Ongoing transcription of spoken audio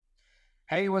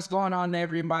Hey, what's going on,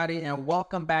 everybody? And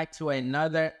welcome back to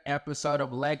another episode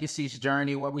of Legacy's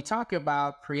Journey, where we talk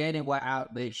about creating what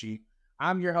outlives you.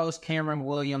 I'm your host, Cameron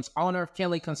Williams, owner of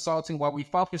Kinley Consulting, where we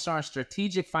focus on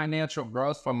strategic financial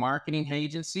growth for marketing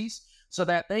agencies so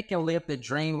that they can live the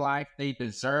dream life they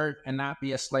deserve and not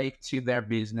be a slave to their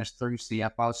business through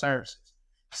CFO services.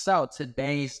 So,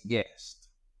 today's guest.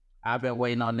 I've been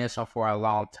waiting on this one for a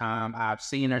long time. I've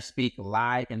seen her speak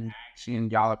live in action.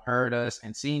 Y'all have heard us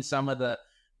and seen some of the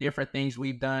different things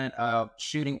we've done of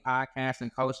shooting podcasts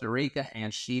in Costa Rica,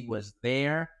 and she was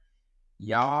there.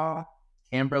 Y'all,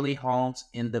 Kimberly Holmes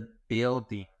in the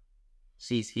building.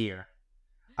 She's here.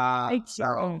 Thank you so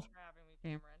So much for having me,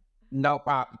 Cameron. no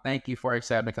problem. Thank you for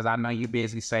accepting because I know you're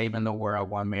busy saving the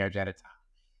world one marriage at a time.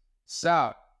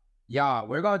 So, y'all,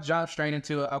 we're going to jump straight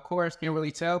into it. Of course,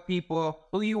 Kimberly, tell people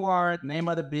who you are, name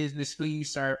of the business, who you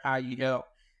serve, how you help.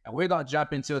 And we're going to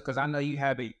jump into it because I know you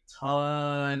have a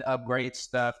ton of great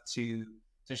stuff to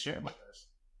share with us.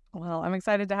 Well, I'm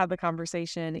excited to have the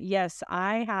conversation. Yes,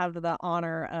 I have the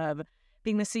honor of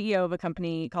being the CEO of a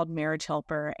company called Marriage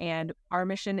Helper, and our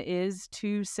mission is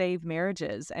to save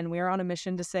marriages. And we're on a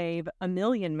mission to save 1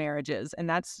 million marriages, and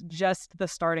that's just the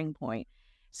starting point.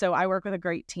 So I work with a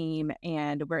great team,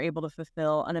 and we're able to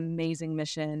fulfill an amazing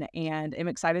mission. And I'm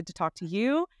excited to talk to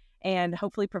you and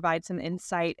hopefully provide some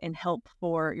insight and help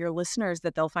for your listeners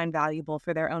that they'll find valuable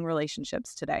for their own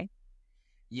relationships today.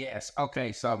 Yes.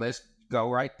 Okay. So let's go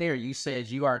right there. You said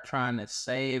you are trying to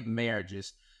save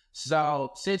marriages. So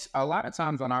since a lot of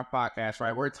times on our podcast,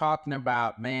 right, we're talking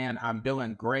about, man, I'm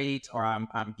doing great or I'm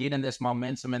getting this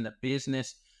momentum in the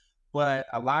business. But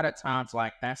a lot of times,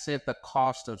 like that's at the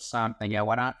cost of something. And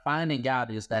what I'm finding out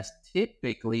is that's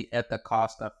typically at the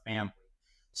cost of family.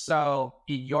 So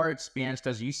in your experience,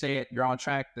 because you said you're on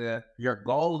track to your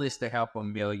goal is to help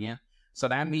 1 million. So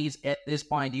that means at this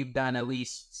point you've done at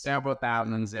least several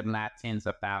thousands, if not tens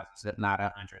of thousands, if not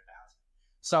 100,000.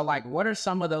 So like, what are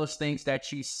some of those things that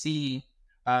you see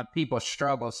people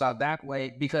struggle? So that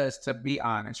way, because to be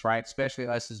honest, right, especially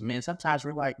us as men, sometimes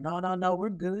we're like, no, we're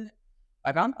good.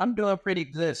 Like I'm doing pretty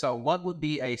good. So what would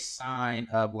be a sign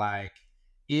of like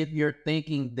if you're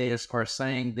thinking this or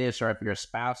saying this, or if your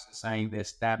spouse is saying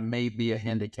this, that may be an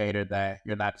indicator that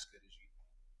you're not as good as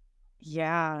you.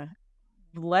 Yeah,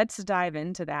 let's dive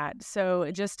into that.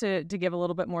 So just to give a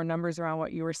little bit more numbers around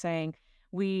what you were saying,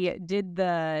 we did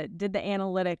the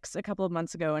analytics a couple of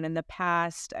months ago, and in the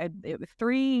past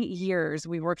 3 years,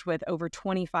 we worked with over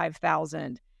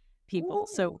 25,000 people.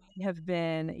 So Ooh. we have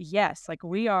been, yes, like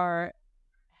we are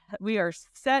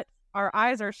set. Our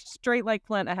eyes are straight like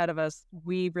flint ahead of us.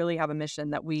 We really have a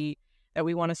mission that we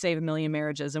want to save 1 million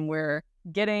marriages, and we're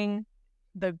getting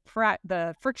the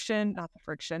friction, not the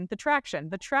friction, the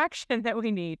traction that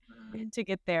we need to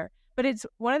get there. But it's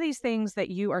one of these things that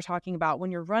you are talking about when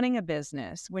you're running a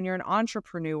business, when you're an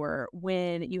entrepreneur,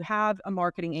 when you have a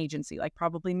marketing agency, like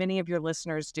probably many of your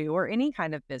listeners do, or any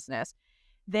kind of business,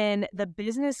 then the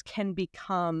business can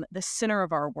become the center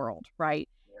of our world, right?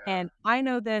 Yeah. And I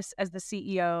know this as the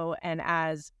CEO and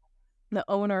as the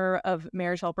owner of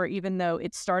Marriage Helper. Even though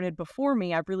it started before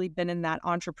me, I've really been in that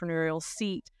entrepreneurial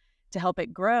seat to help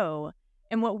it grow.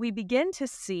 And what we begin to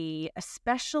see,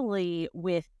 especially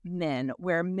with men,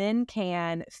 where men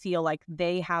can feel like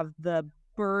they have the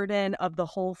burden of the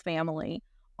whole family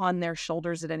on their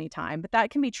shoulders at any time. But that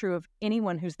can be true of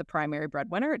anyone who's the primary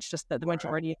breadwinner. It's just that the Right.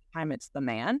 majority of the time it's the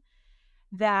man,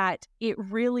 that it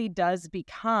really does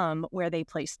become where they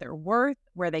place their worth,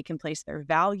 where they can place their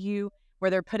value,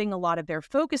 where they're putting a lot of their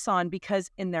focus on,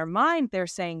 because in their mind, they're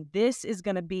saying, this is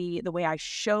going to be the way I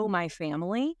show my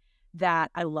family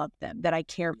that I love them, that I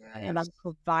care for them, and Yes. I'm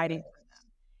providing Yes. for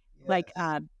them. Like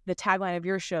Yes. the tagline of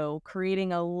your show,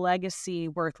 creating a legacy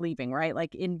worth leaving, right?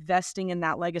 Like investing in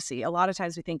that legacy. A lot of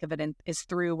times we think of it as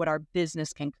through what our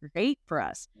business can create for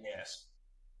us. Yes.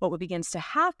 But what begins to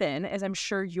happen, as I'm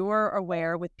sure you're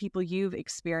aware with people you've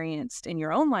experienced in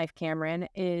your own life, Cameron,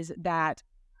 is that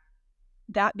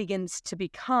begins to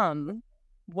become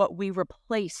what we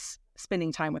replace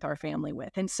spending time with our family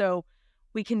with. And so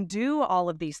we can do all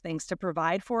of these things to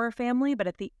provide for our family, but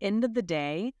at the end of the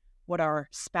day, what our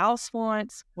spouse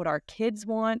wants, what our kids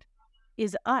want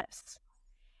is us.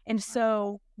 And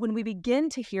so when we begin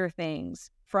to hear things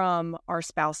from our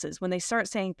spouses, when they start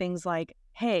saying things like,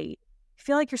 hey, I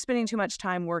feel like you're spending too much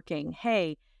time working.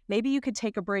 Hey, maybe you could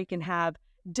take a break and have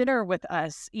dinner with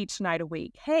us each night a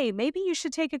week. Hey, maybe you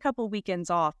should take a couple weekends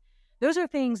off. Those are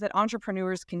things that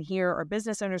entrepreneurs can hear or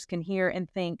business owners can hear and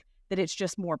think that it's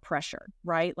just more pressure,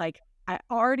 right? Like, I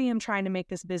already am trying to make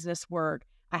this business work.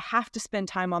 I have to spend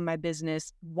time on my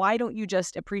business. Why don't you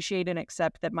just appreciate and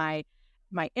accept that my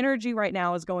my energy right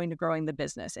now is going to growing the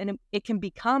business. And it can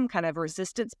become kind of a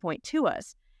resistance point to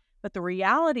us. But the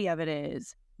reality of it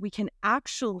is we can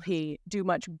actually do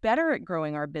much better at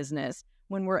growing our business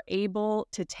when we're able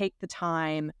to take the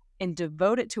time and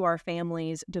devote it to our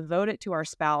families, devote it to our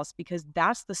spouse, because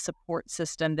that's the support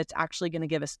system that's actually going to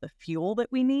give us the fuel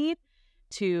that we need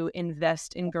to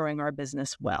invest in growing our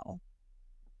business well.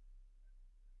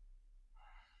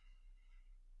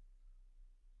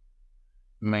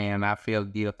 Man, I feel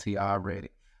guilty already.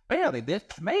 Really,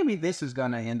 maybe this is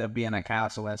gonna end up being a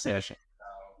counseling session.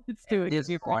 Let's do it. This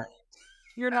point,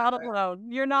 You're not alone.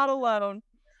 You're not alone.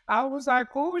 I was like,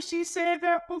 "Oh, she said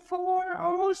that before."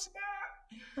 Oh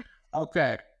snap!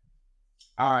 Okay,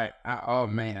 all right. Oh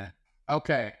man.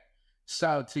 Okay.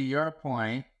 So to your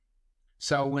point,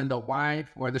 so when the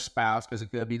wife or the spouse, because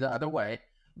it could be the other way,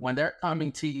 when they're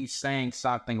coming to you saying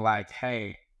something like,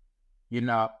 "Hey,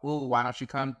 ooh, why don't you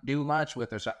come do lunch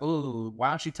with us? Ooh, why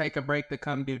don't you take a break to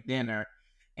come do dinner?"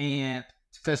 And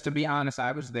because to be honest,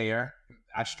 I was there.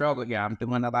 I struggled. Yeah, I'm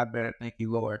doing a lot better. Thank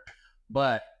you, Lord.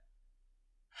 But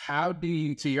how do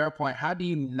you, to your point, how do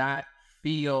you not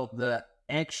feel the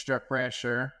extra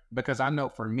pressure? Because I know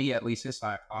for me, at least, it's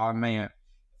like, oh man,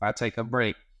 if I take a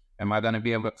break, am I going to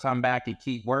be able to come back and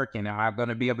keep working? Am I going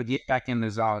to be able to get back in the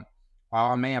zone?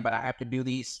 Oh man, but I have to do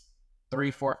these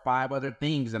 3, 4, 5 other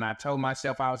things. And I told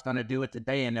myself I was going to do it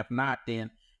today. And if not,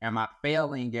 then am I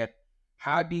failing it?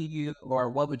 How do you, or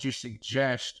what would you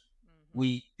suggest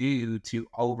we do to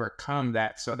overcome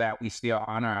that so that we still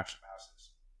honor our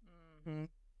spouses? Mm-hmm.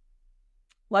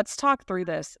 Let's talk through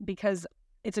this because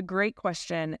it's a great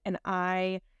question. And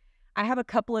I have a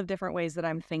couple of different ways that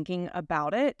I'm thinking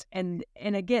about it. And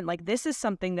again, like this is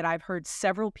something that I've heard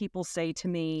several people say to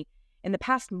me in the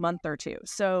past month or two.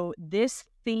 So this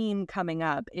theme coming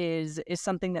up is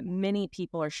something that many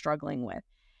people are struggling with.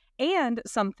 And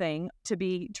something, to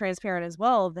be transparent as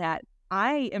well, that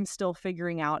I am still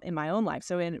figuring out in my own life.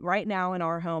 So right now in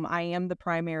our home, I am the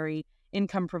primary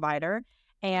income provider.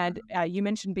 And you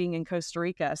mentioned being in Costa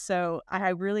Rica. So I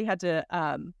really had to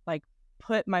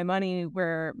put my money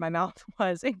where my mouth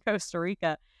was in Costa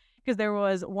Rica, because there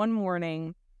was one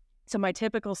morning. So my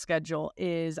typical schedule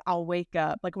is I'll wake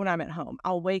up, like when I'm at home,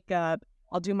 I'll wake up,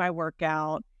 I'll do my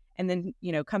workout, and then,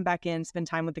 come back in, spend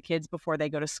time with the kids before they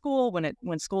go to school,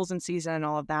 when school's in season and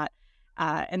all of that,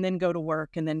 and then go to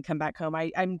work and then come back home.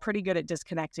 I'm pretty good at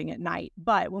disconnecting at night.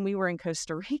 But when we were in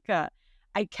Costa Rica,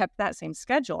 I kept that same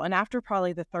schedule. And after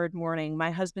probably the third morning,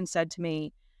 my husband said to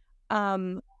me,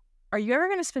 are you ever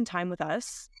going to spend time with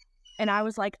us? And I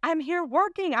was like, I'm here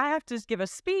working. I have to just give a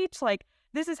speech. Like,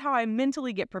 this is how I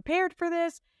mentally get prepared for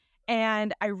this.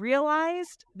 And I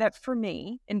realized that for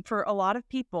me and for a lot of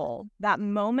people, that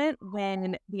moment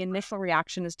when the initial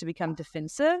reaction is to become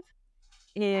defensive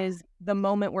is the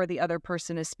moment where the other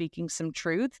person is speaking some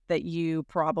truth that you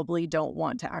probably don't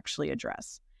want to actually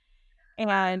address.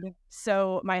 And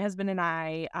so my husband and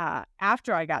I,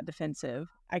 after I got defensive,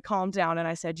 I calmed down and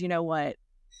I said, you know what?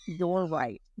 You're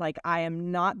right. Like, I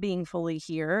am not being fully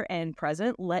here and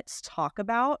present. Let's talk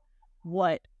about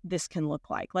what this can look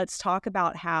like. Let's talk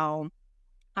about how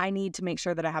I need to make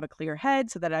sure that I have a clear head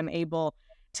so that I'm able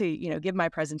to, give my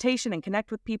presentation and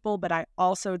connect with people. But I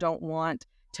also don't want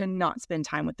to not spend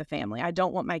time with the family. I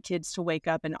don't want my kids to wake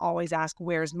up and always ask,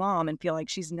 where's mom, and feel like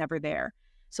she's never there.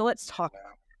 So let's talk about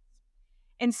that.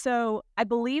 And so I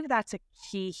believe that's a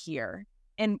key here.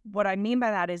 And what I mean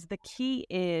by that is the key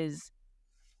is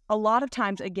a lot of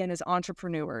times, again, as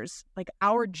entrepreneurs, like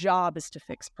our job is to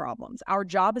fix problems. Our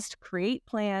job is to create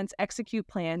plans, execute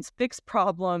plans, fix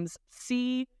problems,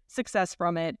 see success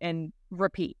from it, and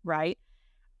repeat, right?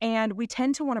 And we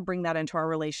tend to want to bring that into our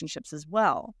relationships as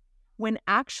well, when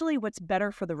actually what's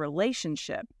better for the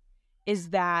relationship is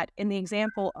that in the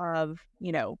example of,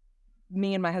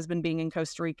 me and my husband being in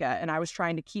Costa Rica, and I was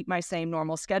trying to keep my same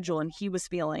normal schedule, and he was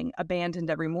feeling abandoned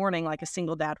every morning like a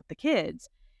single dad with the kids,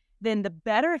 then the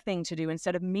better thing to do,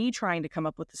 instead of me trying to come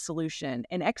up with a solution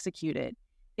and execute it,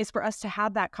 is for us to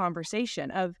have that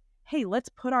conversation of, hey, let's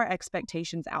put our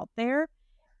expectations out there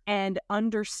and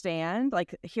understand,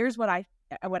 like, here's what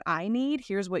I need,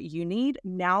 here's what you need.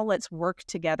 Now let's work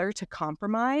together to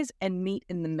compromise and meet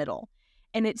in the middle.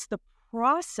 And it's the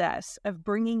process of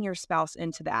bringing your spouse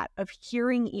into that, of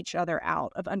hearing each other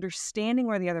out, of understanding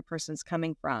where the other person's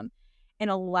coming from, and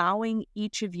allowing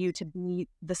each of you to be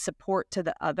the support to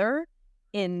the other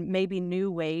in maybe new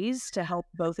ways to help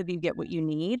both of you get what you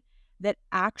need, that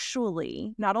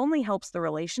actually not only helps the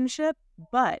relationship,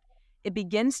 but it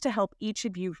begins to help each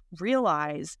of you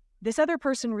realize this other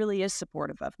person really is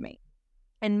supportive of me.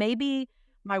 And maybe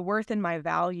my worth and my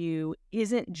value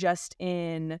isn't just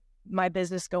in my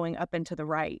business going up and to the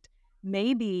right.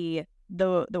 Maybe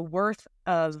the worth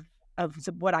of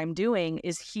what I'm doing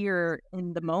is here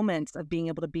in the moments of being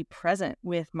able to be present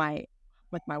with my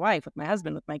wife, with my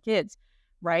husband, with my kids,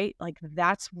 right? Like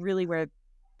that's really where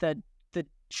the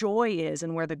joy is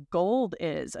and where the gold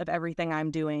is of everything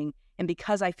I'm doing. And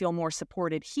because I feel more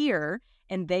supported here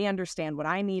and they understand what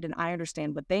I need and I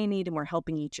understand what they need and we're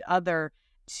helping each other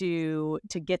to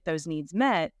get those needs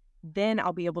met, then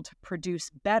I'll be able to produce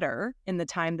better in the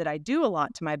time that I do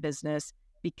allot to my business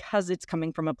because it's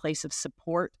coming from a place of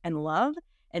support and love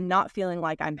and not feeling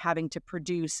like I'm having to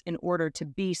produce in order to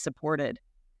be supported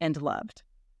and loved.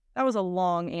 That was a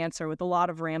long answer with a lot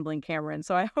of rambling, Cameron.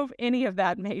 So I hope any of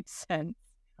that made sense.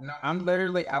 No, I'm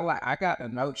literally, I got a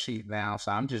note sheet now,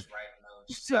 so I'm just writing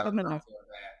notes. So,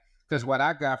 because what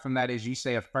I got from that is you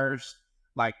say first,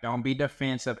 like, don't be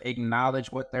defensive,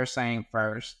 acknowledge what they're saying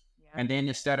first. Yeah. And then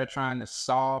instead of trying to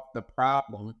solve the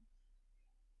problem,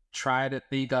 try to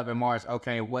think of it more as,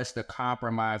 okay, what's the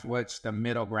compromise? What's the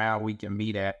middle ground we can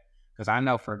meet at? Because I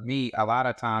know for me, a lot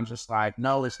of times it's like,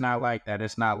 no, it's not like that.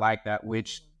 It's not like that,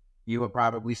 which you would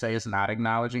probably say is not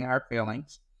acknowledging our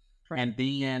feelings. Right. And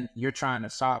then you're trying to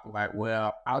solve like,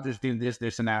 well, I'll just do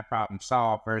this, and that, problem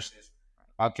solved versus,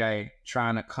 okay,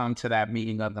 trying to come to that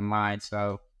meeting of the mind.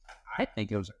 So I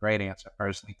think it was a great answer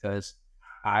personally, because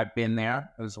I've been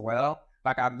there as well.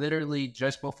 Like I literally,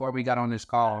 just before we got on this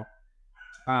call,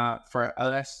 for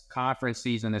us, conference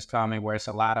season is coming where it's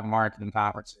a lot of marketing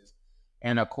conferences.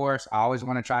 And of course, I always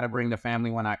want to try to bring the family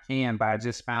when I can, but I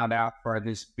just found out for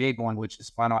this big one, which is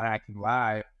Funnel Hacking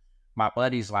Live, my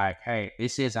buddy's like, hey,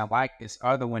 this isn't like this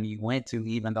other one you went to,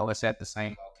 even though it's at the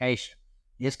same location.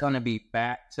 It's going to be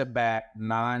back to back,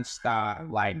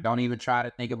 nonstop. Like, don't even try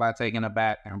to think about taking a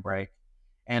bathroom break.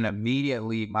 And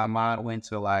immediately my mind went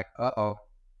to like,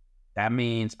 that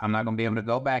means I'm not going to be able to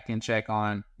go back and check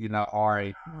on,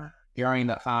 Ari during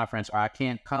the conference, or I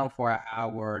can't come for an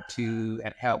hour or two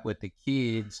and help with the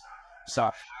kids. So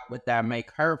how would that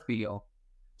make her feel?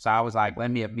 So I was like,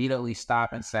 let me immediately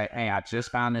stop and say, hey, I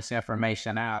just found this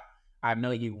information out. I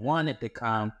know you wanted to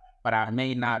come, but I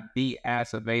may not be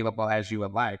as available as you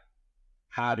would like.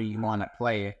 How do you want to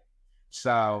play it?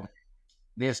 So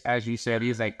this, as you said,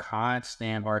 is a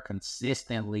constant or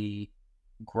consistently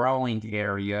growing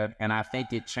area. And I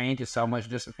think it changes so much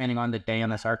just depending on the day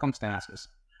and the circumstances.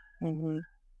 Mm-hmm.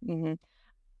 Mm-hmm.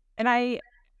 And I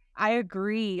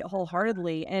agree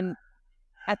wholeheartedly. And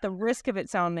at the risk of it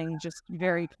sounding just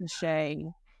very cliche,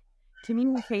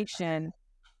 communication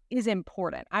is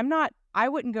important. I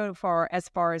wouldn't go as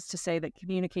far as to say that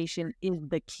communication is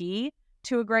the key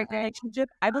to a great relationship.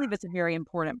 I believe it's a very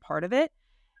important part of it.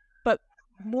 But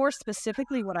more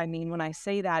specifically, what I mean when I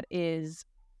say that is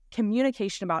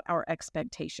communication about our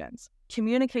expectations,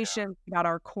 communication about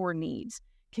our core needs,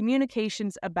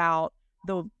 communications about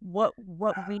what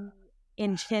we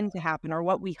intend to happen or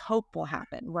what we hope will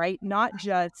happen, right? Not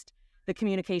just the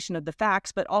communication of the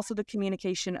facts, but also the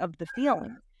communication of the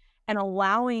feeling, and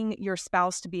allowing your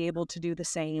spouse to be able to do the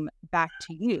same back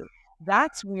to you.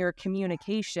 That's where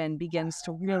communication begins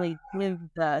to really give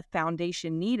the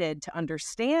foundation needed to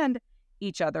understand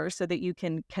each other so that you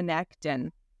can connect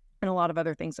and a lot of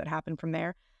other things that happen from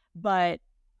there. But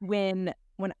when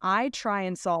I try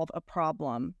and solve a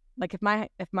problem, like if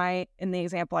my in the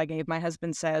example I gave, my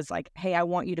husband says like, hey, I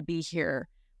want you to be here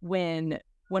when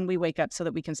we wake up so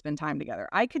that we can spend time together.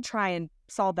 I could try and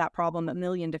solve that problem a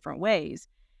million different ways.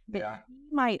 But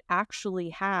he might actually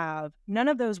have, none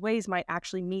of those ways might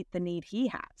actually meet the need he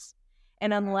has.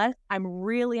 And unless I'm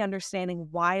really understanding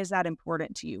why is that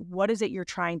important to you? What is it you're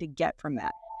trying to get from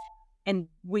that? And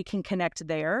we can connect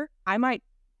there. I might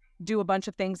do a bunch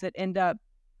of things that end up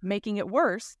making it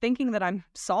worse, thinking that I'm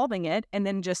solving it, and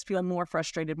then just feeling more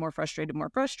frustrated.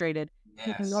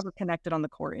 Yes. We've never connected on the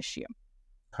core issue.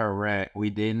 Correct.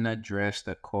 We didn't address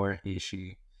the core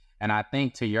issue. And I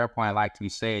think to your point, like you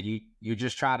said, you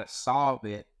just try to solve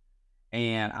it.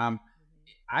 And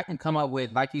I can come up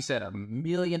with, like you said, a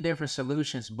million different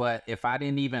solutions. But if I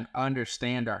didn't even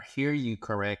understand or hear you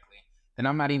correctly, then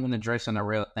I'm not even addressing the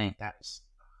real thing.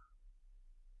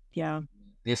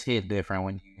 This hit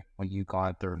different when you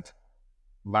gone through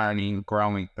learning,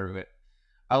 growing through it.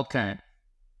 Okay.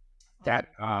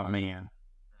 Oh man.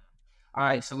 All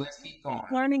right, so let's keep going.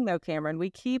 Learning though, Cameron,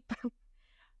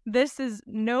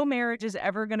 no marriage is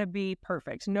ever going to be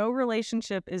perfect. No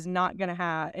relationship is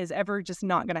ever just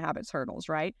not going to have its hurdles,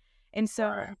 right? And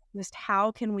so just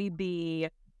how can we be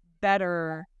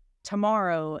better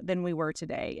tomorrow than we were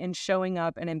today in showing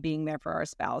up and in being there for our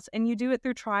spouse? And you do it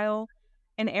through trial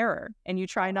and error, and you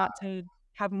try not to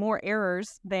have more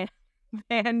errors than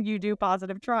you do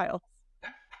positive trials.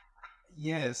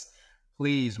 Yes.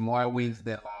 Please, more wins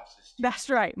than losses. That's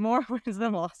right. More wins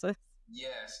than losses.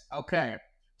 Yes. Okay.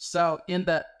 So in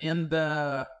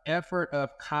the effort of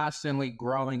constantly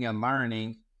growing and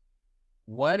learning,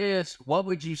 what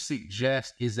would you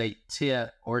suggest is a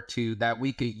tip or two that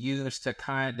we could use to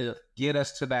kind of get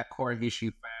us to that core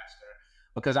issue faster?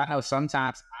 Because I know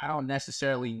sometimes I don't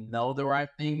necessarily know the right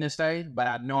thing to say, but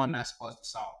I know I'm not supposed to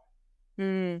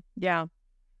solve Yeah.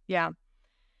 Yeah.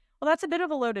 Well, that's a bit of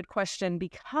a loaded question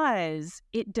because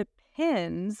it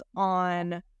depends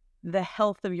on the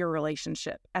health of your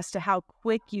relationship as to how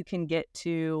quick you can get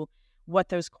to what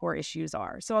those core issues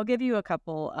are. So I'll give you a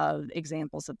couple of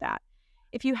examples of that.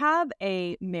 If you have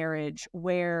a marriage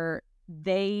where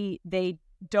they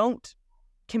don't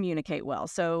communicate well,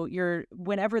 so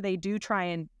whenever they do try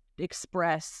and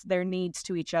express their needs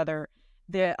to each other,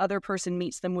 the other person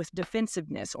meets them with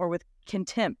defensiveness or with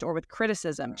contempt or with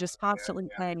criticism, just constantly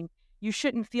saying, you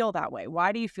shouldn't feel that way.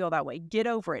 Why do you feel that way? Get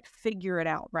over it. Figure it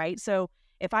out, right? So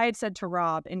if I had said to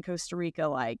Rob in Costa Rica,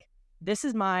 like, this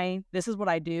is what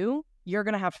I do, you're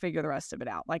going to have to figure the rest of it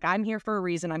out. Like, I'm here for a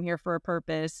reason. I'm here for a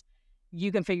purpose.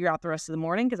 You can figure out the rest of the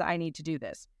morning because I need to do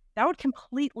this. That would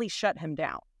completely shut him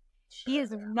down. He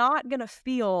is not going to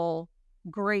feel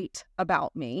great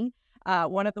about me.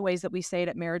 One of the ways that we say it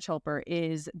at Marriage Helper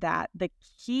is that the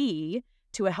key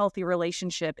to a healthy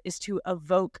relationship is to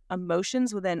evoke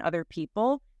emotions within other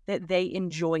people that they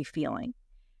enjoy feeling.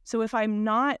 So if I'm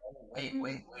not... Wait.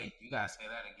 You gotta say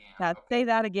that again. Say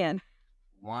that again.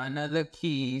 One of the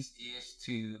keys is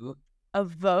to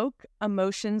evoke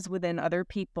emotions within other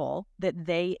people that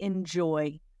they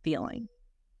enjoy feeling.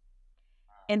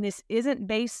 And this isn't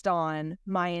based on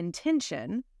my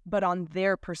intention, but on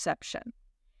their perception.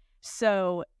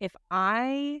 So if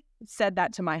I said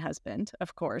that to my husband,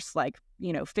 of course, like,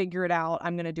 figure it out,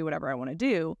 I'm going to do whatever I want to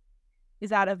do,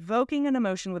 is that evoking an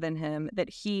emotion within him that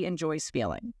he enjoys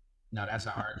feeling? No, that's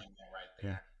an argument right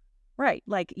there. Right.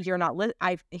 Like, you're not,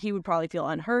 he would probably feel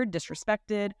unheard,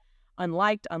 disrespected,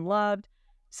 unliked, unloved,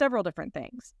 several different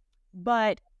things.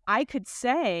 But I could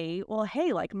say, well,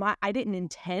 hey, like, I didn't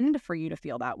intend for you to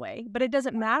feel that way, but it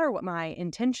doesn't matter what my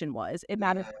intention was. It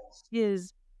matters what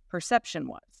his perception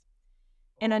was.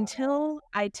 And until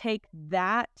I take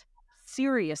that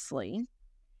seriously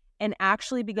and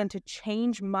actually begin to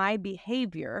change my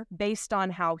behavior based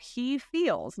on how he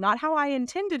feels, not how I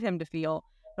intended him to feel,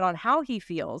 but on how he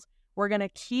feels, we're going to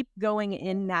keep going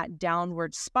in that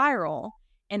downward spiral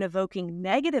and evoking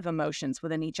negative emotions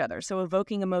within each other. So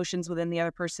evoking emotions within the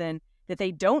other person that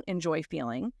they don't enjoy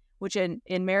feeling, which in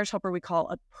Marriage Helper we call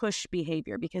a push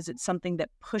behavior, because it's something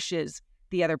that pushes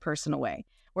the other person away.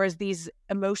 Whereas these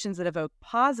emotions that evoke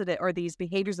positive, or these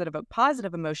behaviors that evoke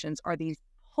positive emotions, are these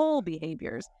pull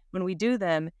behaviors. When we do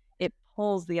them, it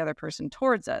pulls the other person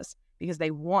towards us because they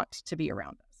want to be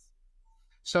around us.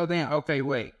 So then, okay,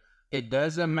 wait. It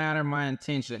doesn't matter my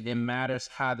intention. It matters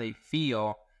how they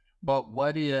feel. But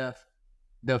what if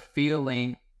the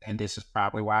feeling, and this is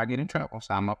probably why I get in trouble,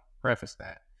 so I'm going to preface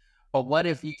that. But what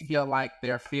if you feel like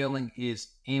their feeling is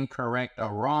incorrect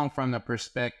or wrong from the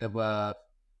perspective of,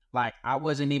 like, I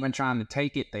wasn't even trying to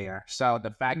take it there. So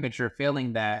the fact that you're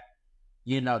feeling that,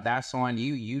 that's on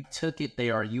you. You took it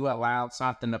there, or you allowed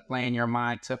something to play in your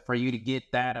mind for you to get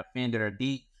that offended or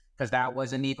deep, because that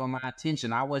wasn't even my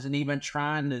intention. I wasn't even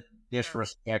trying to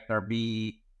disrespect or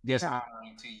be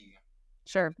dishonoring to you.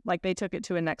 Sure. Like, they took it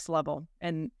to a next level.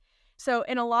 And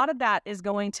a lot of that is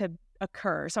going to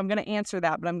occur. So I'm going to answer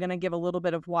that, but I'm going to give a little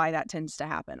bit of why that tends to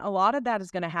happen. A lot of that is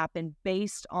going to happen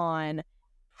based on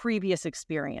previous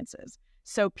experiences.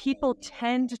 So people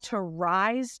tend to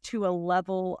rise to a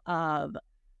level of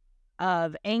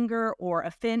anger or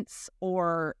offense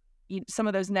or some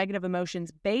of those negative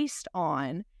emotions based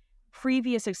on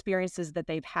previous experiences that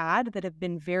they've had that have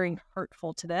been very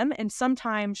hurtful to them and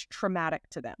sometimes traumatic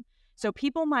to them. So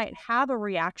people might have a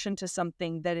reaction to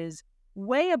something that is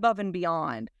way above and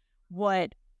beyond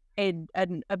what an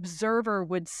observer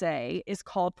would say is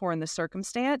called for in the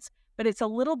circumstance, but it's a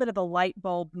little bit of a light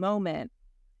bulb moment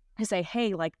to say,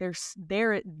 hey, like,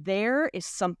 there is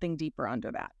something deeper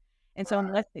under that. And so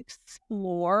let's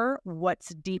explore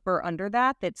what's deeper under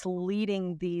that that's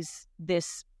leading this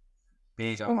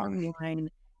storyline,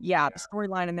 the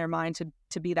storyline in their mind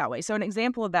to be that way. So an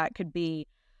example of that could be,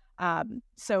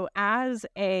 so as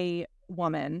a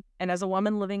woman, and as a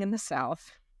woman living in the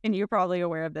South, and you're probably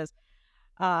aware of this,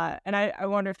 and I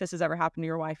wonder if this has ever happened to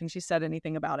your wife and she said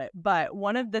anything about it. But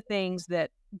one of the things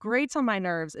that grates on my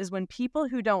nerves is when people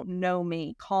who don't know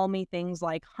me call me things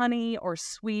like honey or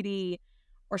sweetie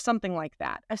or something like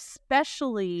that,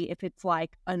 especially if it's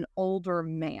like an older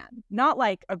man, not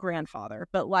like a grandfather,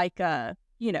 but like a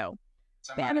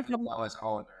Somebody who was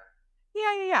older.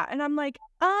 Yeah. And I'm like,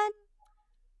 I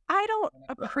don't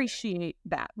appreciate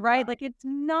that, right? Like it's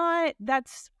not,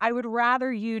 I would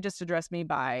rather you just address me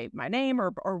by my name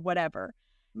or whatever.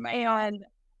 Man.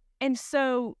 And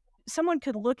so someone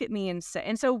could look at me and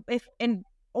say,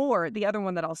 or the other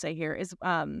one that I'll say here is,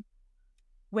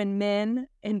 when men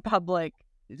in public,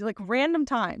 like random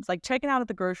times, like checking out at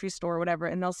the grocery store or whatever,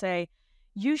 and they'll say,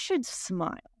 you should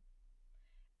smile.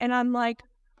 And I'm like,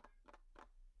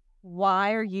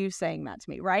 why are you saying that to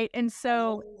me? Right. And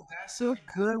so that's a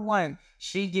good one.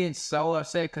 She gets so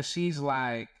upset because she's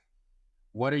like,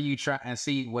 what are you trying? And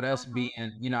see, with us being,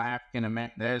 African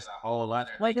American, there's a whole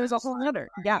other. Like, there's a whole other.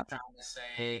 Yeah. Trying to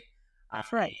say, I'm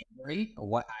right. angry.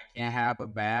 What? I can't have a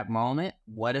bad moment.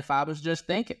 What if I was just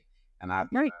thinking? And I,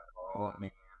 right. Oh, man.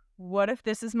 What if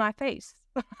this is my face?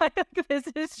 This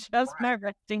is just my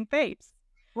resting face.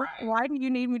 Right. Why do you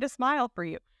need me to smile for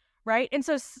you? Right. And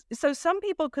so some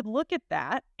people could look at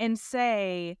that and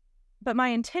say, but my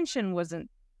intention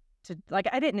wasn't to, like,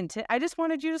 I just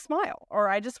wanted you to smile, or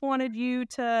I just wanted you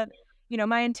to,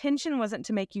 my intention wasn't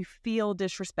to make you feel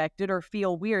disrespected or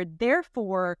feel weird.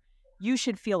 Therefore, you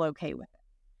should feel okay with it.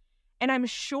 And I'm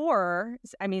sure,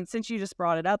 I mean, since you just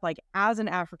brought it up, like as an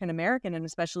African American and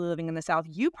especially living in the South,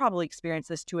 you probably experienced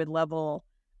this to a level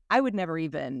I would never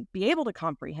even be able to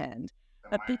comprehend.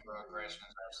 The microaggressions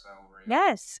are so real.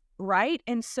 Yes, right?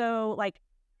 And so, like,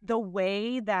 the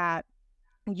way that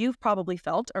you've probably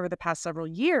felt over the past several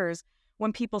years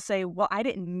when people say, well, I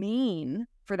didn't mean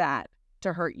for that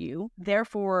to hurt you,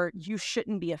 therefore you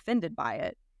shouldn't be offended by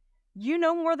it. You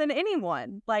know more than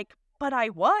anyone, like, but I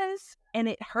was, and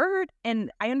it hurt.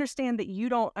 And I understand that you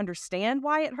don't understand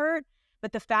why it hurt,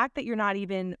 but the fact that you're not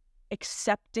even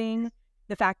accepting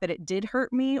the fact that it did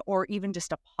hurt me, or even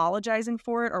just apologizing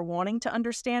for it or wanting to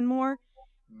understand more,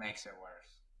 makes it worse.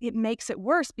 It makes it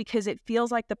worse because it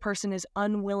feels like the person is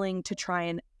unwilling to try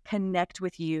and connect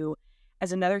with you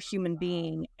as another human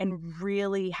being and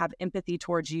really have empathy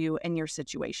towards you and your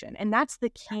situation. And that's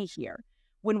the key here.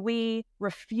 When we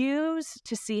refuse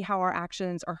to see how our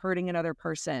actions are hurting another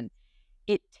person,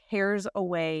 it tears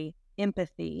away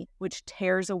empathy, which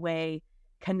tears away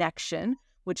connection,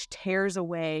 which tears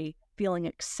away feeling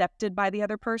accepted by the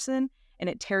other person, and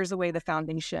it tears away the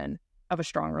foundation of a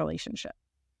strong relationship.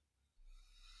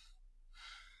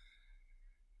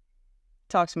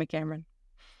 Talk to me, Cameron.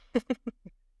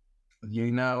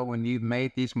 When you've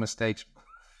made these mistakes,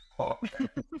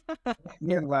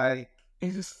 you're like,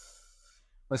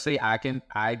 but see, I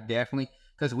definitely,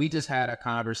 because we just had a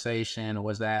conversation,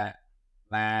 was that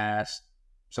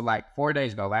like 4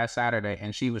 days ago, last Saturday,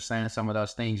 and she was saying some of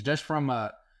those things just from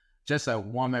a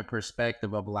woman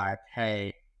perspective of like,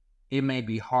 hey, it may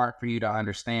be hard for you to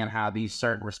understand how these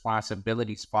certain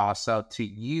responsibilities fall. So to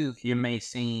you, it may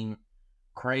seem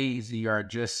crazy or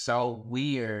just so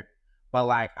weird, but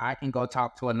like I can go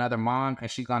talk to another mom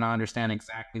and she's going to understand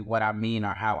exactly what I mean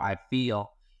or how I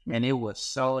feel. And it was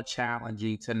so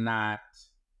challenging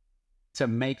to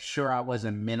make sure I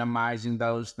wasn't minimizing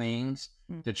those things,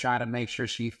 to try to make sure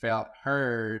she felt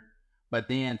heard, but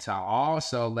then to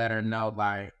also let her know,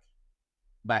 like,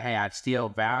 but hey, I still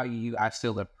value you. I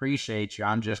still appreciate you.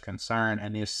 I'm just concerned.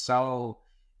 And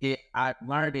I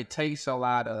learned it takes a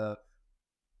lot of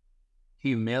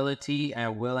humility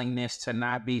and willingness to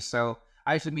not be so,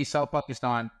 I used to be so focused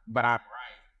on, but I'm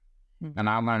right. Mm-hmm. And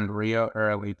I learned real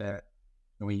early that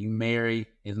when you marry,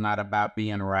 it's not about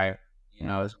being right.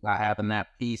 It's about having that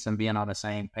peace and being on the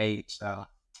same page. So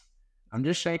I'm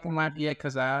just shaking my head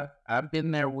because I've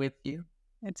been there with you.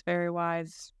 It's very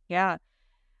wise. Yeah.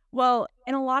 Well,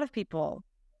 and a lot of people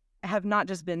have not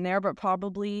just been there, but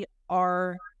probably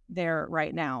are there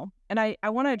right now. And I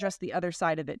want to address the other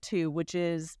side of it too, which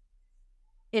is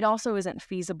it also isn't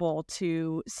feasible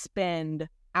to spend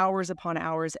hours upon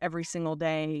hours every single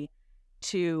day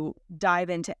to dive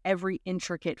into every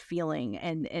intricate feeling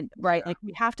and right. Like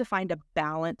we have to find a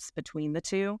balance between the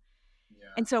two. Yeah.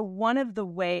 And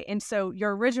so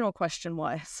your original question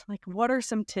was like, what are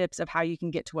some tips of how you can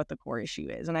get to what the core issue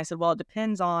is? And I said, well, it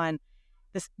depends on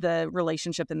the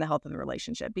relationship and the health of the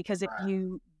relationship, because if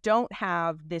you don't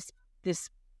have this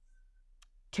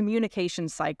communication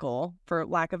cycle, for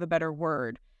lack of a better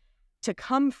word, to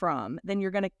come from, then you're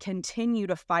going to continue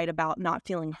to fight about not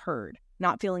feeling heard,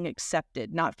 not feeling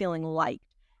accepted, not feeling liked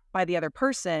by the other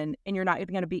person, and you're not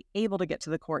going to be able to get to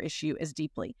the core issue as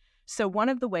deeply. So one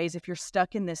of the ways, if you're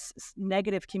stuck in this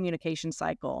negative communication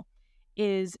cycle,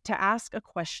 is to ask a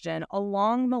question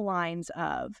along the lines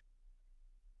of,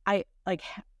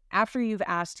 after you've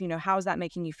asked, how is that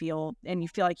making you feel? And you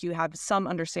feel like you have some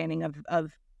understanding of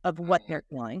what they're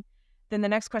feeling. Then the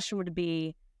next question would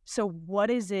be, So what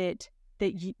is it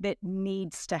that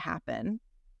needs to happen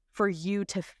for you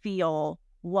to feel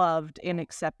loved and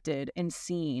accepted and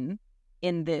seen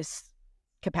in this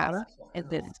capacity, in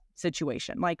this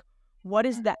situation? Like, what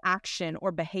is the action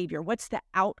or behavior? What's the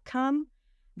outcome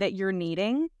that you're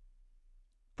needing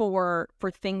for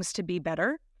things to be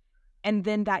better? And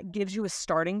then that gives you a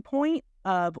starting point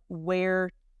of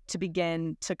where to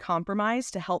begin to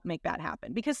compromise to help make that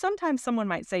happen. Because sometimes someone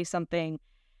might say something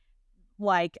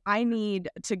like, I need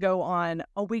to go on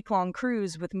a week-long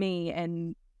cruise with me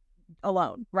and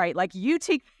alone, right? Like you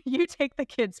take the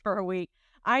kids for a week.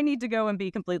 I need to go and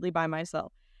be completely by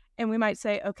myself. And we might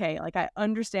say, okay, like I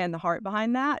understand the heart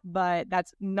behind that, but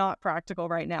that's not practical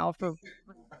right now for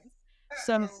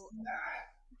so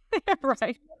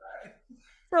right.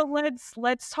 So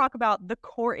let's talk about the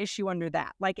core issue under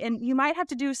that. Like, and you might have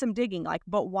to do some digging, like,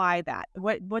 but why that?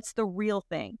 What's the real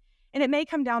thing? And it may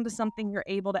come down to something you're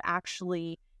able to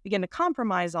actually begin to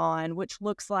compromise on, which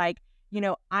looks like,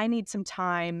 I need some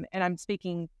time, and I'm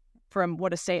speaking from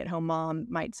what a stay-at-home mom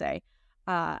might say.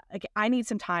 Like, I need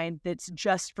some time that's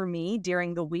just for me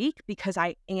during the week because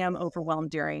I am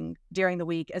overwhelmed during the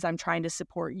week as I'm trying to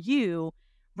support you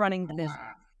running the business.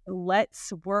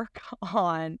 Let's work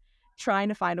on trying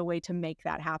to find a way to make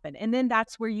that happen. And then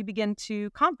that's where you begin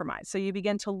to compromise. So you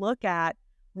begin to look at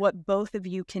what both of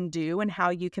you can do and how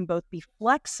you can both be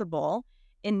flexible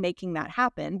in making that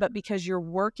happen. But because you're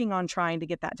working on trying to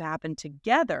get that to happen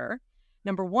together,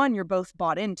 number one, you're both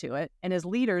bought into it. And as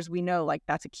leaders, we know like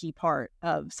that's a key part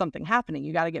of something happening.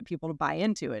 You got to get people to buy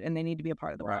into it and they need to be a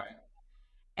part of the Right. plan.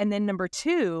 And then number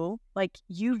two, like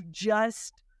you've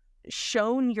just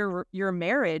shown your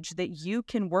marriage that you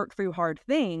can work through hard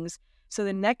things. So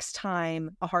the next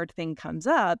time a hard thing comes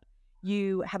up,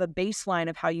 you have a baseline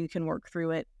of how you can work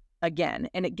through it again,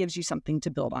 and it gives you something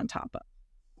to build on top of.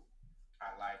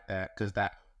 I like that because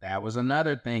that was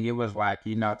another thing. It was like,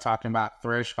 talking about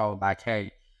threshold, like,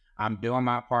 hey, I'm doing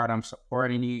my part. I'm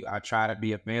supporting you. I try to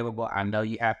be available. I know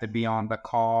you have to be on the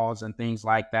calls and things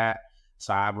like that.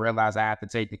 So I realize I have to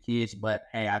take the kids, but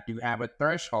hey, I do have a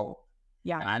threshold.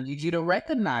 Yeah. And I need you to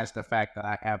recognize the fact that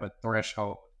I have a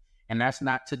threshold. And that's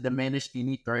not to diminish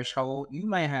any threshold you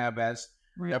may have as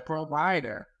the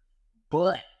provider.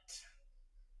 But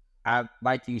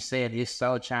like you said, it's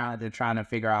so challenging trying to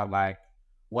figure out like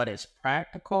what is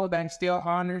practical that still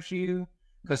honors you.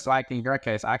 Because like in your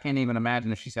case, I can't even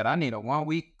imagine if she said, I need a 1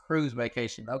 week cruise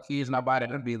vacation. No kids, nobody.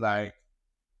 It'd be like,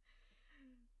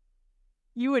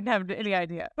 you wouldn't have any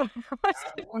idea.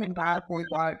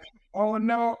 like, oh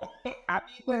no, I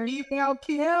need to leave now,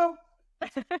 Kim.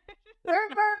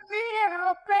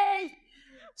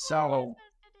 So,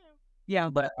 yeah,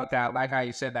 but okay, I like how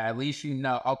you said that. At least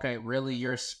okay, really,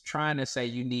 you're trying to say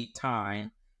you need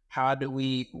time. How do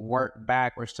we work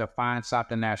backwards to find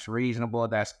something that's reasonable,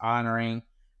 that's honoring,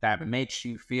 that makes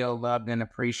you feel loved and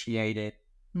appreciated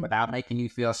without making you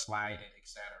feel slighted,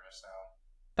 etc. So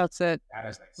that's it. That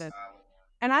is solid.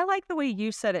 And I like the way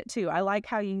you said it too. I like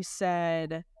how you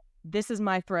said, this is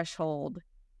my threshold.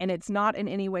 And it's not in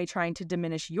any way trying to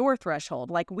diminish your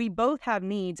threshold. Like we both have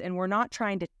needs and we're not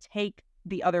trying to take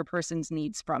the other person's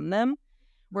needs from them.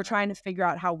 We're trying to figure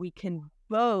out how we can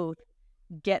both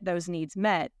get those needs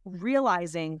met,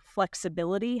 realizing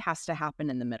flexibility has to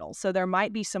happen in the middle. So there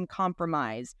might be some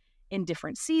compromise in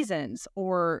different seasons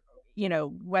or,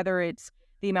 whether it's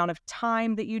the amount of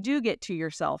time that you do get to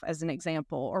yourself as an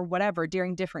example or whatever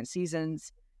during different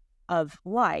seasons of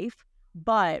life.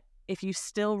 But if you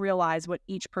still realize what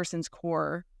each person's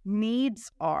core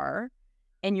needs are,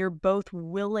 and you're both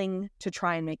willing to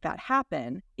try and make that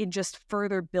happen, it just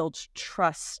further builds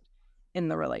trust in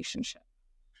the relationship.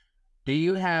 Do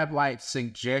you have like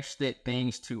suggested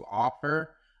things to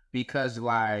offer? Because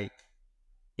like,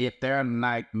 if they're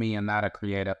like me and not a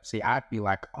creative, see, I'd be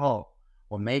like, oh,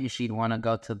 well, maybe she'd want to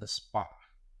go to the spa,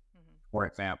 for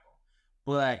example.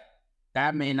 But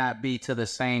that may not be to the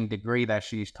same degree that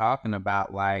she's talking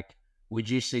about. Like, would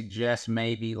you suggest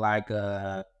maybe like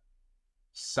a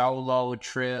solo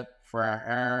trip for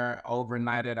her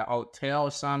overnight at a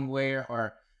hotel somewhere?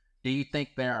 Or do you think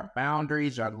there are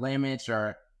boundaries or limits,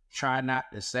 or try not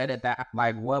to set it that?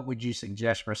 Like, what would you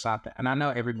suggest for something? And I know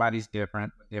everybody's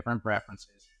different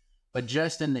preferences, but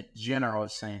just in the general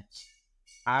sense,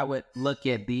 I would look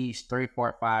at these 3,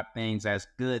 4, 5 things as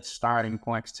good starting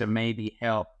points to maybe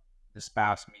help the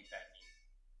spouse meet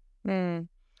that need.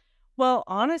 Well,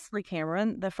 honestly,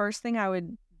 Cameron, the first thing I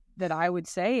would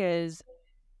say is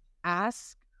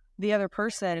ask the other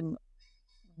person,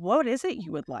 what is it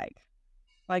you would like?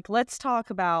 Like, let's talk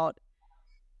about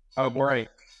a break.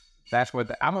 That's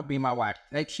what I'm gonna be my wife.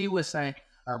 Like she would say,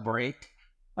 a break.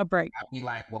 A break. I'd be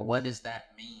like, well, what does that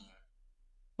mean?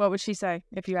 What would she say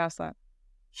if you asked that?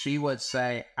 She would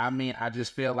say, I mean, I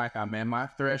just feel like I'm at my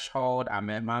threshold, I'm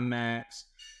at my max,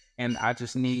 and I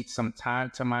just need some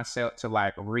time to myself to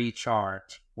like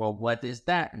recharge. Well, what does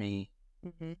that mean?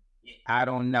 Mm-hmm. I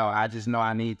don't know. I just know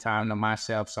I need time to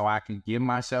myself so I can get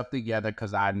myself together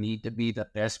because I need to be the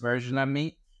best version of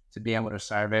me to be able to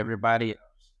serve everybody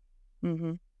else.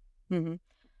 Mm-hmm. Mm-hmm.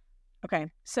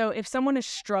 Okay. So if someone is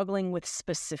struggling with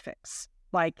specifics,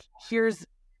 like here's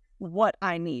what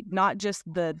I need, not just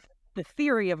the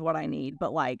theory of what I need,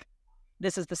 but like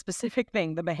this is the specific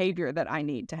thing, the behavior that I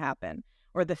need to happen,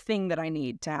 or the thing that I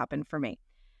need to happen for me,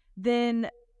 then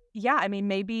yeah, I mean,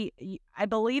 maybe I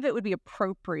believe it would be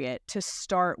appropriate to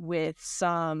start with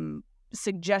some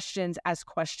suggestions as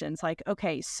questions like,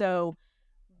 okay, so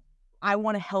I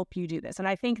want to help you do this. And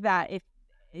I think that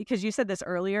because you said this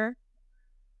earlier,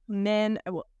 men,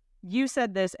 well, you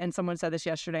said this and someone said this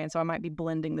yesterday, and so I might be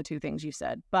blending the two things you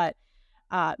said, but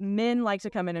men like to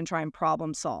come in and try and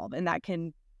problem solve, and that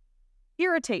can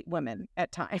irritate women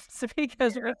at times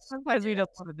because sometimes we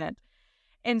just want to vent.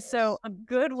 And so a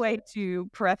good way to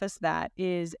preface that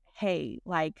is, hey,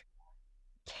 like,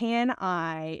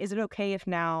 is it okay if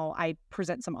now I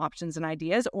present some options and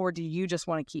ideas, or do you just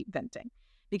want to keep venting?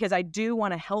 Because I do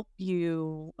want to help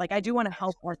you, like, I do want to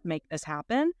help us make this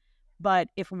happen. But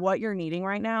if what you're needing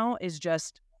right now is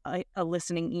just a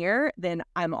listening ear, then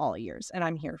I'm all ears and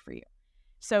I'm here for you.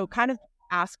 So kind of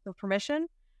ask for permission.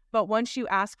 But once you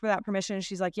ask for that permission,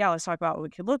 she's like, yeah, let's talk about what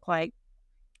it could look like.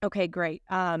 Okay, great.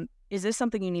 Is this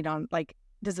something you need on, like,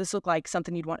 does this look like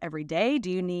something you'd want every day? Do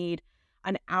you need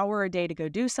an hour a day to go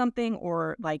do something,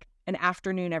 or like an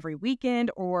afternoon every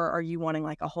weekend? Or are you wanting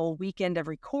like a whole weekend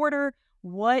every quarter?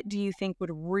 What do you think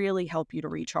would really help you to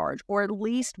recharge? Or at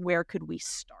least where could we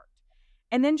start?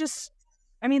 And then just,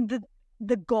 I mean,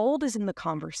 the gold is in the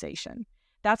conversation.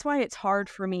 That's why it's hard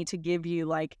for me to give you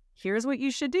like, here's what you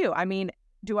should do. I mean,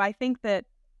 do I think that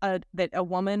a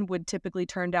woman would typically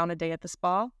turn down a day at the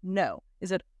spa? No.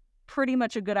 Is it pretty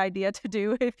much a good idea to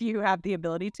do if you have the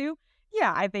ability to?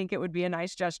 Yeah, I think it would be a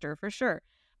nice gesture for sure.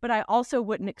 But I also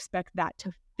wouldn't expect that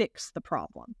to fix the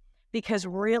problem, because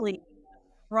really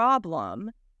the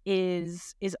problem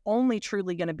is only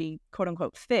truly going to be quote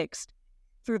unquote fixed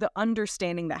through the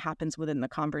understanding that happens within the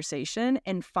conversation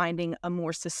and finding a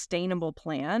more sustainable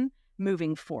plan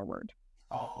moving forward.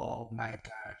 Oh my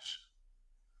gosh.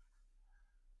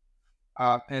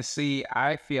 And see,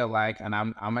 I feel like, and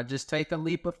I'm gonna just take a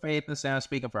leap of faith and say I'm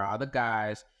speaking for other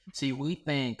guys. See, we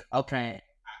think, okay,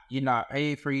 I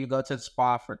paid for you to go to the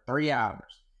spa for 3 hours.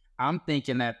 I'm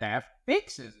thinking that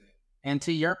fixes it. And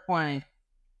to your point,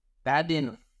 that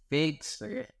didn't fix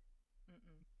it.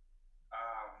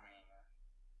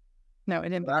 Oh No, it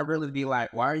didn't. man, I'd really be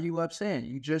like, why are you upset?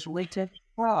 You just went to the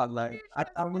spa. Like, I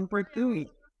thought we were good.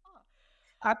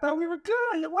 I thought we were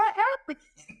good. What happened?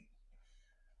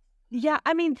 Yeah,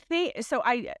 I mean,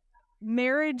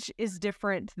 marriage is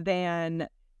different than,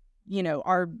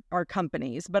 our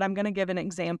companies, but I'm going to give an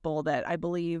example that I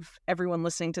believe everyone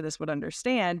listening to this would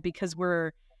understand, because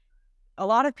a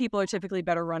lot of people are typically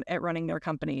better at running their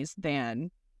companies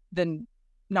than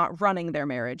not running their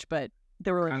marriage, but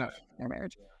their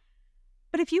marriage.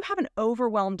 But if you have an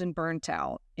overwhelmed and burnt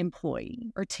out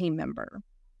employee or team member,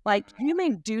 like, you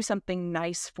may do something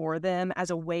nice for them as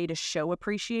a way to show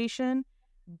appreciation,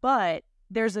 but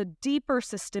there's a deeper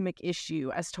systemic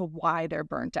issue as to why they're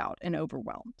burnt out and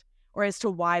overwhelmed, or as to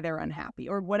why they're unhappy,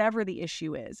 or whatever the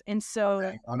issue is. And so,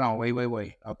 okay. Oh no,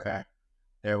 wait. Okay.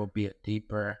 There will be a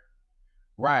deeper,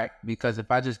 right? Because if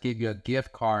I just give you a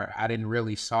gift card, I didn't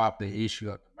really solve the issue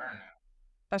of the burnout.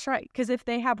 That's right. Because if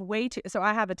they have so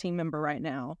I have a team member right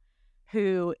now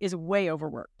who is way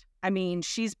overworked. I mean,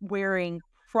 she's wearing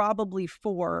probably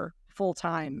 4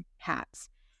 full-time hats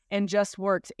and just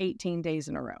worked 18 days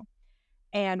in a row.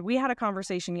 And we had a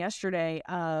conversation yesterday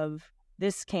of,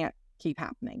 this can't keep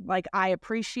happening. Like, I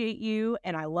appreciate you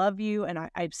and I love you and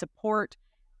I support,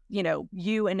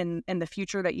 you and in the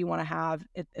future that you want to have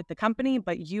at the company,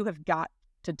 but you have got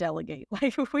to delegate.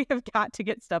 Like, we have got to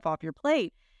get stuff off your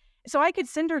plate. So I could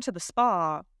send her to the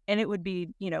spa and it would be,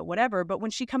 whatever. But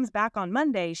when she comes back on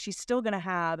Monday, she's still going to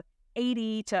have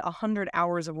 80 to 100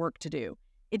 hours of work to do.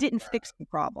 It didn't fix the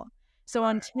problem. So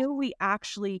until we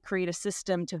actually create a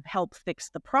system to help fix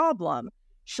the problem,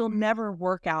 she'll never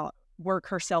work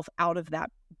herself out of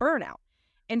that burnout.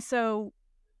 And so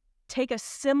take a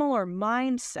similar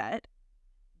mindset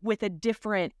with a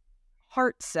different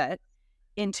heart set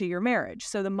into your marriage.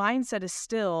 So the mindset is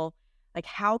still like,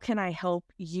 how can I help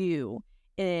you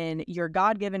in your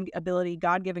God-given ability,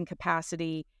 God-given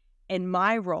capacity, in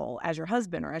my role as your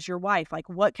husband or as your wife, like,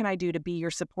 what can I do to be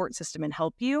your support system and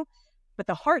help you? But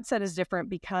the heart set is different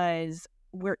because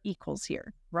we're equals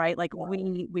here, right? Like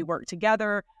we work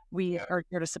together, we are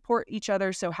here to support each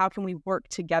other. So how can we work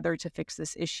together to fix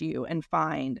this issue and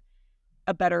find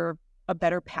a better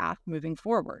path moving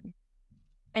forward?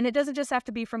 And it doesn't just have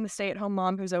to be from the stay-at-home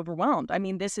mom who's overwhelmed. I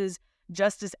mean, this is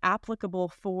just as applicable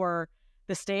for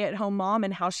the stay-at-home mom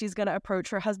and how she's going to approach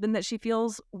her husband that she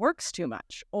feels works too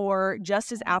much, or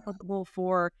just as applicable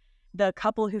for the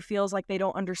couple who feels like they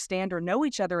don't understand or know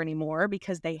each other anymore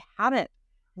because they haven't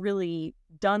really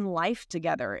done life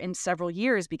together in several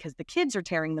years because the kids are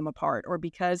tearing them apart or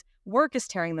because work is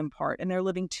tearing them apart and they're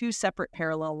living two separate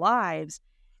parallel lives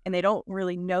and they don't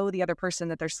really know the other person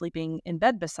that they're sleeping in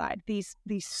bed beside. These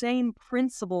same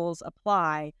principles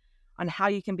apply on how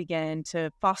you can begin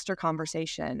to foster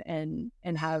conversation and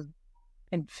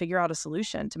figure out a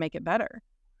solution to make it better.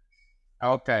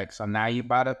 Okay, so now you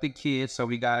brought up the kids, so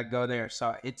we gotta go there.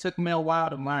 So it took me a while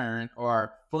to learn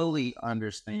or fully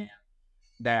understand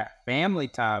that family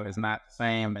time is not the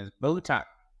same as boo time.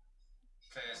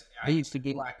 Because I used to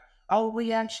get like, oh,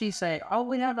 we actually say, oh,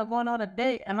 we have to go on a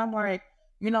date, and I'm like,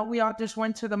 we all just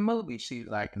went to the movie. She's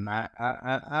like, nah,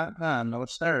 no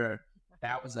sir,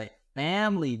 that was a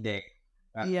family day,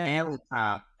 family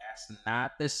time. That's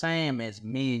not the same as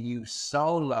me and you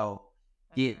solo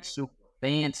get super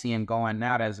fancy and going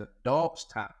out as adults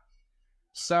time.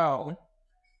 So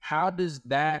how do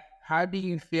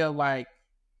you feel like,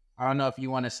 I don't know if you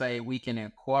want to say we can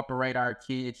incorporate our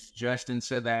kids just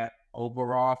into that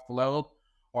overall flow,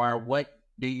 or what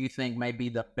do you think may be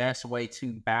the best way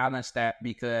to balance that?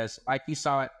 Because like you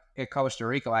saw it in Costa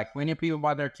Rica, like plenty of people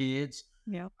brought their kids.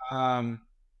 Yeah.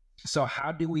 So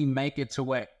how do we make it to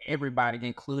where everybody,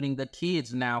 including the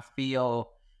kids, now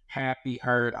feel happy,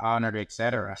 heard, honored,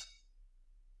 etc.?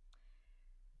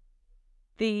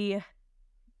 The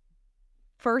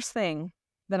first thing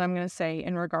that I'm going to say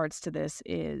in regards to this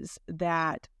is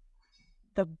that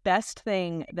the best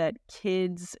thing that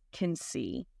kids can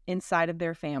see inside of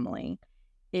their family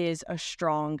is a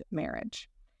strong marriage.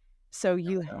 So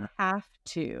you have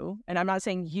to, and I'm not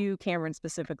saying you, Cameron,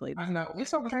 specifically. I know,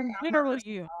 it's okay. Literally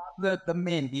you. The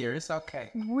men here, it's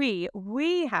okay.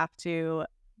 We have to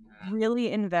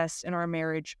really invest in our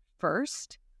marriage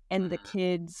first, and the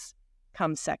kids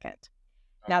come second.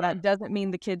 Now, that doesn't mean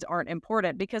the kids aren't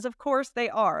important, because of course they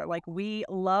are. Like, we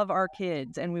love our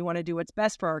kids and we want to do what's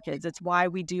best for our kids. It's why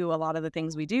we do a lot of the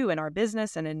things we do in our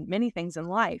business and in many things in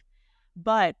life.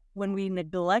 But when we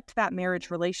neglect that marriage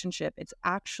relationship, it's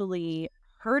actually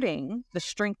hurting the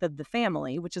strength of the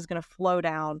family, which is going to flow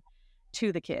down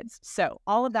to the kids. So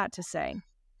all of that to say,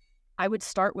 I would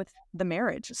start with the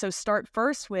marriage. So start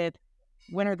first with,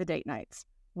 when are the date nights?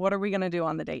 What are we going to do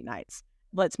on the date nights?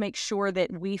 Let's make sure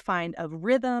that we find a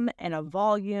rhythm and a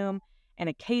volume and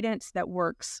a cadence that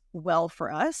works well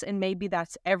for us. And maybe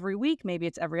that's every week. Maybe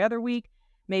it's every other week.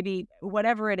 Maybe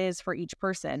whatever it is for each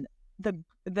person.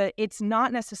 It's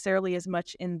not necessarily as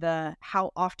much in the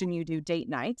how often you do date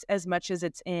nights as much as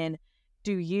it's in,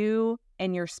 do you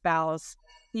and your spouse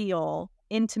feel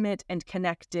intimate and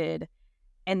connected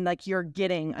and like you're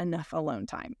getting enough alone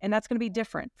time? And that's going to be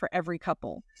different for every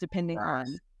couple depending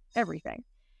on everything.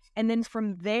 And then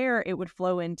from there, it would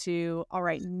flow into, all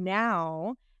right,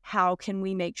 now how can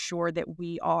we make sure that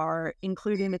we are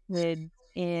including the kids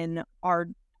in our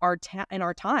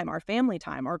time, our family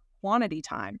time, our quantity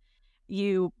time?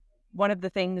 One of the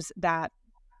things that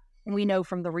we know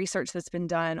from the research that's been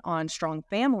done on strong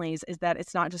families is that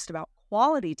it's not just about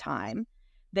quality time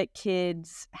that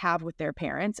kids have with their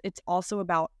parents. It's also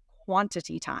about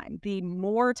quantity time. The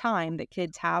more time that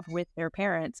kids have with their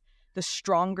parents, the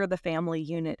stronger the family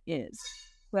unit is.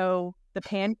 So the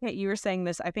pancake, you were saying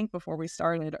this, I think before we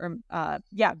started,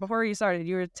 before you started,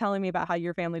 you were telling me about how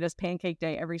your family does pancake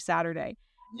day every Saturday.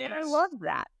 Yes. And I love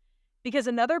that. Because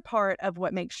another part of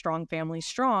what makes strong families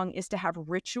strong is to have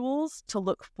rituals to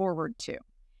look forward to.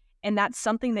 And that's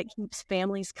something that keeps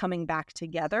families coming back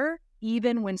together,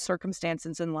 even when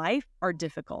circumstances in life are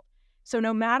difficult. So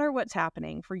no matter what's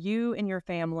happening for you and your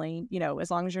family, as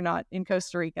long as you're not in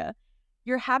Costa Rica,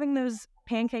 you're having those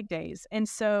pancake days. And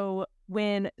so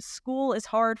when school is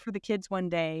hard for the kids one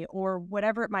day or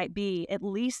whatever it might be, at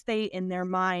least they in their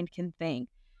mind can think,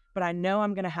 but I know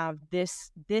I'm going to have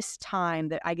this time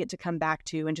that I get to come back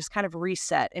to and just kind of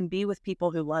reset and be with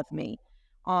people who love me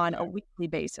on a weekly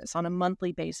basis, on a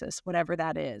monthly basis, whatever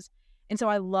that is. And so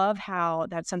I love how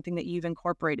that's something that you've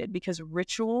incorporated, because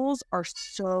rituals are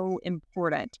so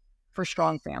important for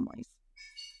strong families.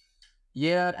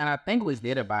 Yeah, and I think we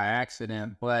did it by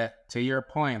accident. But to your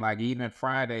point, like even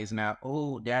Fridays now,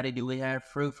 oh, Daddy, do we have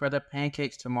fruit for the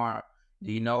pancakes tomorrow?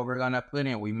 Do you know what we're gonna put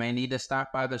in? We may need to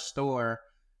stop by the store.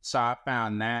 So I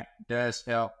found that does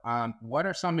help. What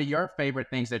are some of your favorite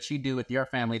things that you do with your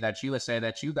family that you would say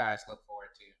that you guys look forward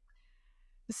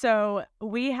to? So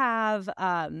we have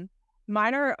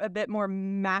mine are a bit more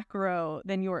macro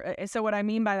than your. So what I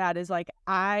mean by that is like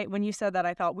when you said that,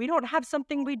 I thought we don't have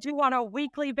something we do on a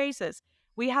weekly basis.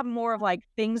 We have more of like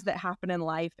things that happen in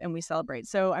life and we celebrate.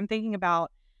 So I'm thinking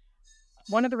about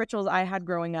one of the rituals I had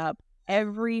growing up.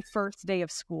 Every first day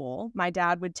of school, my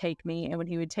dad would take me, and when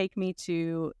he would take me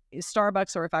to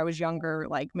Starbucks, or if I was younger,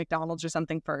 like McDonald's or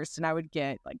something first, and I would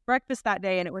get like breakfast that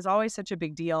day. And it was always such a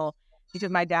big deal because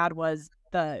my dad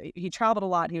he traveled a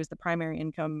lot. He was the primary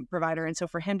income provider. And so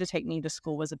for him to take me to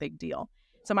school was a big deal.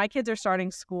 So my kids are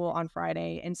starting school on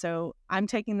Friday. And so I'm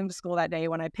taking them to school that day.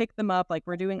 When I pick them up, like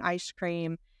we're doing ice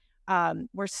cream.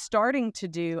 We're starting to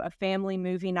do a family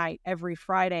movie night every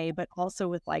Friday, but also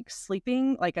with like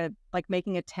sleeping, like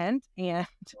making a tent and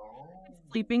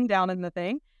sleeping down in the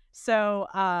thing. So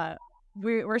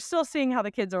we're still seeing how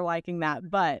the kids are liking that,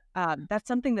 but that's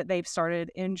something that they've started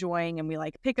enjoying, and we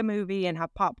like pick a movie and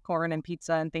have popcorn and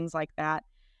pizza and things like that.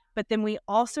 But then we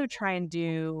also try and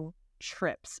do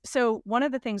trips. So one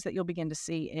of the things that you'll begin to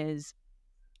see is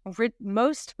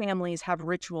most families have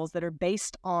rituals that are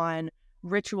based on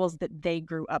rituals that they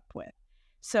grew up with.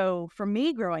 So for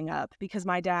me growing up, because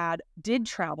my dad did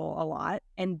travel a lot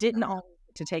and didn't always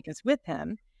get to take us with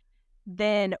him,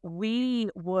 then we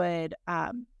would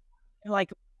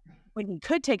like when he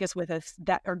could take us with us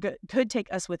could take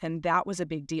us with him, that was a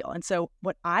big deal. And so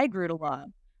what I grew to love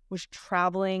was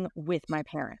traveling with my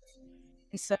parents.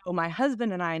 And so my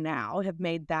husband and I now have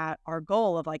made that our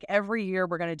goal of like every year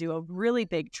we're going to do a really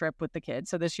big trip with the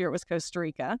kids. So this year it was Costa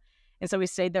Rica. And so we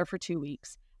stayed there for 2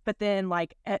 weeks. But then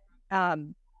like at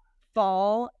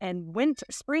fall and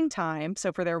springtime,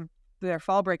 so for their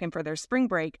fall break and for their spring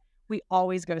break, we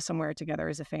always go somewhere together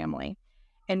as a family.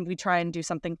 And we try and do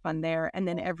something fun there. And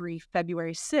then every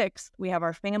February 6th, we have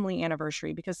our family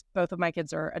anniversary because both of my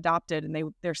kids are adopted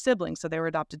and they're siblings. So they were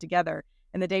adopted together.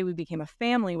 And the day we became a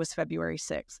family was February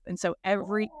 6th. And so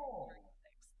every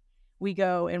we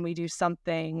go and we do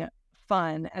something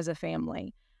fun as a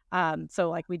family. So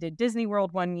like we did Disney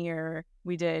World one year,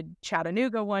 we did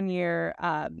Chattanooga one year.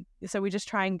 So we just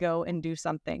try and go and do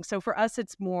something. So for us,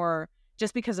 it's more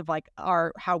just because of like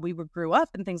how we grew up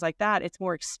and things like that. It's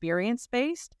more experience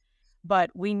based,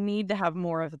 but we need to have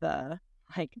more of the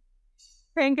like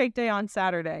pancake day on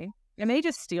Saturday. I may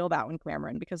just steal that one,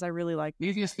 Cameron, because I really like.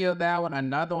 You can steal that one.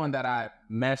 Another one that I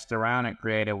messed around and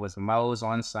created was Moe's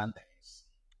on Sundays.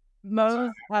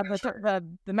 Moe's, the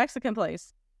Mexican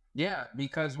place. Yeah,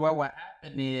 because what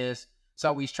happened is,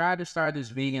 so we tried to start this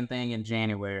vegan thing in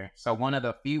January. So one of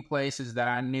the few places that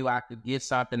I knew I could get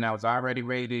something that was already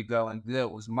ready to go and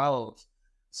good was Moe's.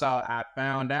 So I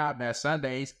found out that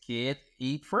Sundays kids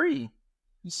eat free.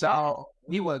 So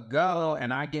we would go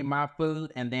and I get my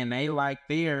food and then they like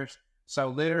theirs. So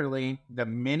literally the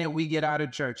minute we get out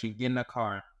of church, you get in the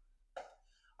car.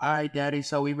 All right, Daddy,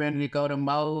 so we ready to go to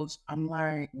Moe's? I'm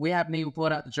like, we haven't even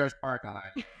pulled out the church parking lot.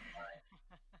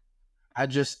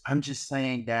 I'm just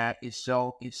saying that it's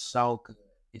so good.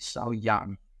 It's so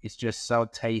yummy. It's just so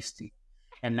tasty.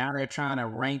 And now they're trying to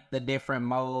rank the different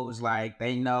Moe's. Like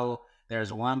they know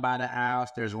there's one by the house,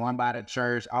 there's one by the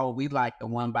church. Oh, we like the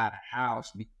one by the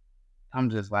house. I'm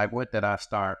just like, what did I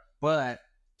start? But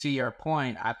to your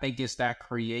point, I think it's that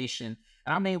creation.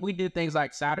 And I mean, we do things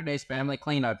like Saturday's family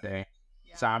cleanup day.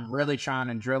 Yeah. So I'm really trying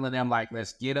to drill in them like,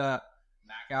 let's get up,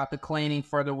 knock out the cleaning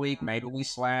for the week. Maybe we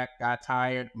slack, got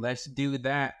tired. Let's do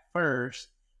that first.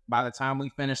 By the time we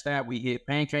finish that, we hit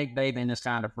pancake day, then it's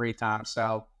kind of free time.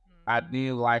 So I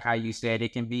do like how you said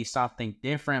it can be something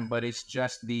different, but it's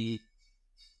just the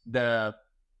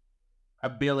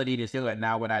ability to do it.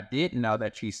 Now, what I didn't know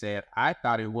that you said, I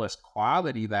thought it was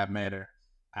quality that mattered.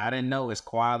 I didn't know it's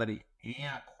quality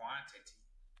and quantity.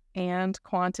 And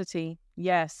quantity.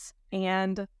 Yes.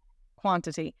 And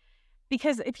quantity.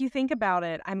 Because if you think about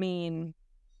it, I mean,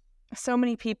 so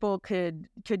many people could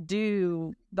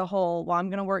do the whole, well, I'm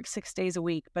going to work 6 days a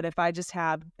week, but if I just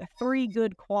have 3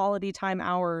 good quality time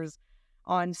hours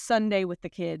on Sunday with the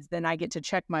kids, then I get to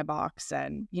check my box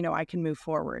and, I can move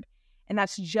forward. And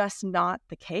that's just not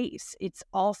the case. It's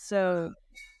also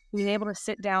being able to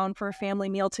sit down for a family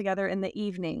meal together in the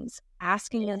evenings,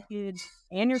 asking your kids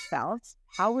and your spouse,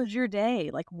 how was your day?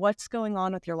 Like, what's going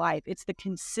on with your life? It's the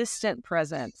consistent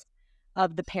presence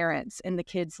of the parents in the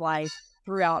kids' life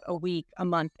throughout a week, a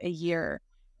month, a year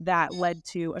that led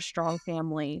to a strong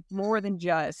family, more than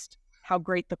just how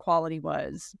great the quality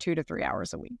was 2 to 3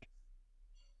 hours a week.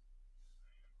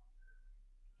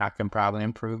 I can probably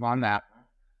improve on that.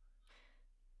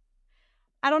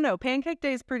 I don't know. Pancake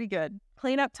day is pretty good.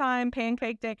 Cleanup time,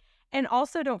 pancake day. And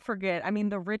also don't forget, I mean,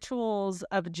 the rituals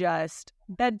of just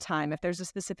bedtime, if there's a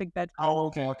specific bedtime.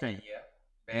 Oh, okay, yeah.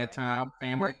 Bedtime,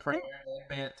 family prayer,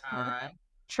 bedtime.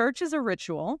 Church is a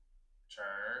ritual.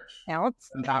 Church. Counts.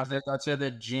 Sometimes they go to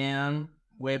the gym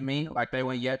with me. Like they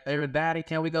went, Daddy,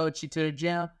 can we go with you to the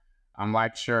gym? I'm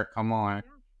like, sure, come on.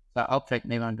 So, okay,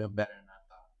 maybe I'm doing better than I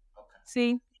thought. Okay.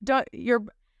 See,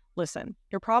 listen,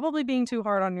 you're probably being too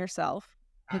hard on yourself.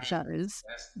 That's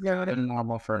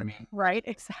normal for me. Right,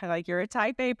 exactly. Like you're a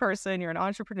type A person, you're an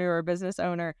entrepreneur, a business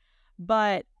owner.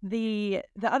 But the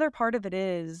other part of it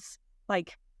is,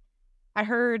 like, I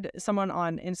heard someone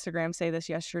on Instagram say this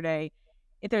yesterday.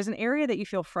 If there's an area that you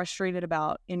feel frustrated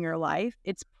about in your life,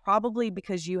 it's probably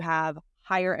because you have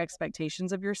higher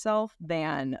expectations of yourself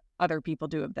than other people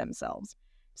do of themselves.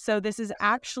 So this is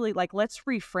actually, like, let's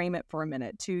reframe it for a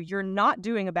minute to, you're not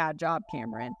doing a bad job,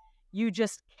 Cameron. You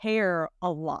just care a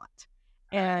lot.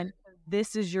 And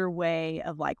this is your way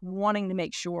of, like, wanting to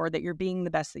make sure that you're being the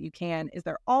best that you can. Is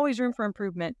there always room for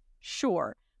improvement?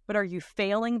 Sure. But are you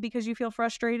failing because you feel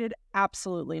frustrated?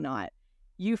 Absolutely not.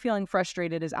 You feeling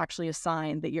frustrated is actually a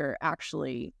sign that you're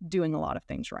actually doing a lot of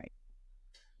things right.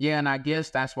 Yeah, and I guess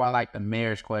that's why I like the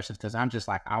marriage questions, because I'm just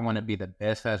like, I want to be the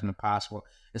best husband possible,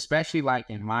 especially like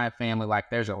in my family.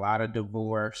 Like there's a lot of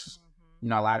divorce. You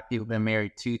know, a lot of people been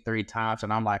married 2-3 times,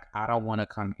 and I'm like, I don't want to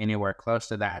come anywhere close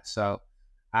to that. So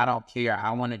I don't care.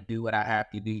 I want to do what I have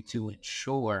to do to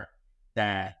ensure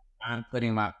that I'm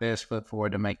putting my best foot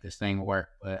forward to make this thing work.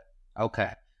 But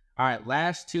okay. All right,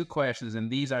 last 2 questions,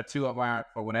 and these are 2 of our,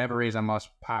 for whatever reason, most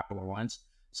popular ones.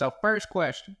 So first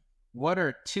question, what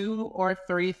are 2 or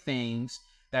 3 things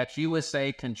that you would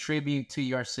say contribute to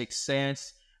your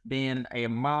success being a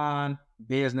mom,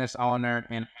 business owner,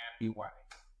 and happy wife?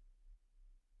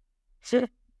 Sure.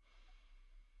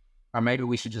 Or maybe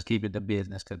we should just keep it to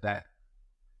business, because that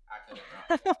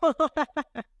I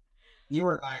could. You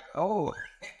were like, oh.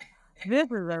 This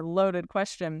is a loaded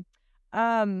question.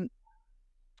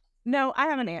 No, I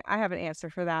have an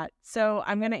answer for that. So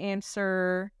I'm going to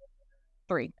answer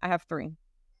 3. I have 3.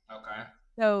 Okay.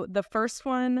 So the first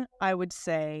one I would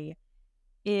say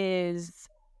is,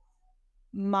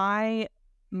 my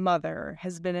mother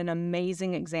has been an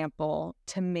amazing example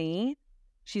to me.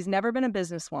 She's never been a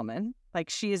businesswoman. Like,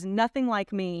 she is nothing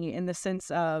like me in the sense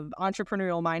of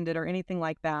entrepreneurial minded or anything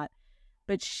like that.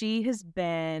 But she has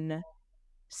been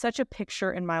such a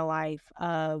picture in my life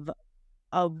of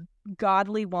a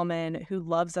godly woman who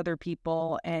loves other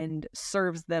people and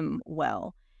serves them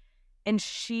well. And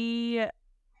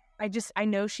I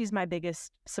know she's my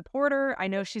biggest supporter. I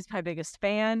know she's my biggest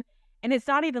fan. And it's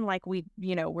not even like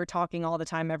we're talking all the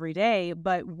time every day,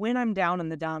 but when I'm down in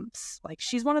the dumps, like,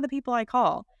 she's one of the people I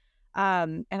call.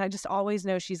 And I just always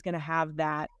know she's going to have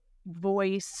that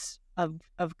voice of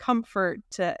comfort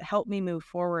to help me move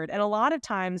forward. And a lot of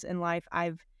times in life,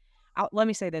 let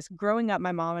me say this, growing up,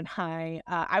 my mom and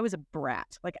I was a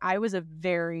brat. Like, I was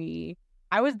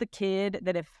the kid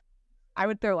that if I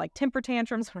would throw like temper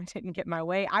tantrums when I didn't get my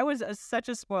way, I was such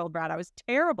a spoiled brat. I was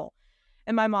terrible.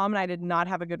 And my mom and I did not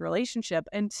have a good relationship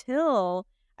until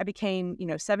I became,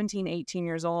 17, 18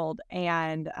 years old.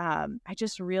 And I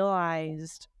just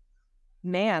realized,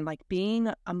 man, like,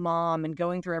 being a mom and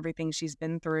going through everything she's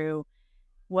been through,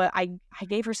 I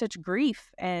gave her such grief.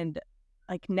 And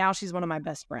like, now she's one of my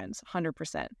best friends,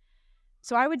 100%.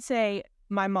 So I would say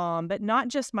my mom, but not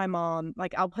just my mom.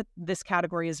 Like, I'll put this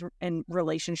category as in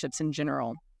relationships in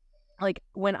general. Like,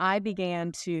 when I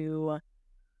began to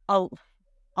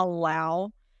allow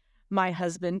my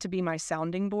husband to be my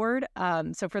sounding board.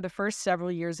 So for the first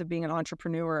several years of being an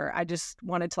entrepreneur, I just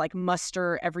wanted to, like,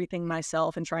 muster everything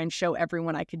myself and try and show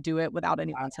everyone I could do it without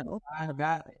anyone's help. I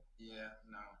got it.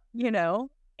 Yeah, no.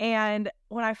 And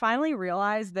when I finally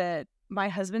realized that my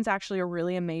husband's actually a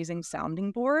really amazing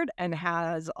sounding board and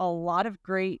has a lot of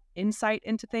great insight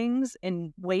into things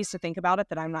and ways to think about it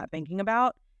that I'm not thinking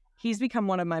about, he's become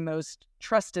one of my most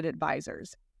trusted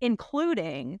advisors,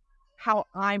 including how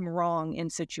I'm wrong in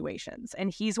situations.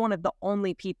 And he's one of the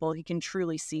only people who can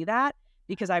truly see that,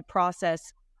 because I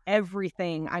process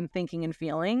everything I'm thinking and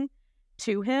feeling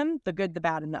to him, the good, the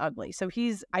bad, and the ugly. So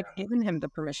I've given him the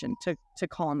permission to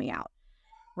call me out.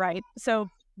 Right. So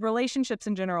relationships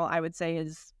in general, I would say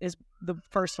is the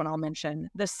first one I'll mention.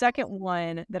 The second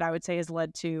one that I would say has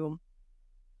led to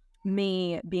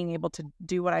me being able to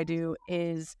do what I do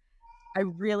is, I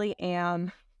really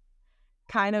am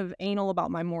kind of anal about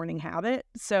my morning habit.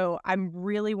 So I'm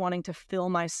really wanting to fill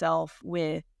myself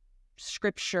with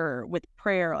scripture, with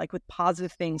prayer, like with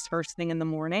positive things first thing in the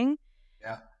morning.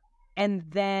 Yeah. And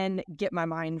then get my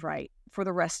mind right for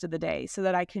the rest of the day so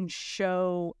that I can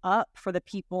show up for the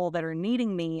people that are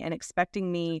needing me and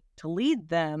expecting me to lead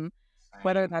them,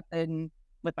 whether that's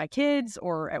with my kids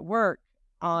or at work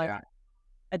on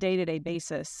a day-to-day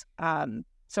basis.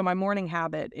 So my morning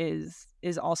habit is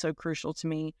also crucial to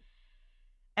me.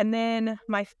 And then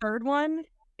my third one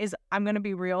is, I'm going to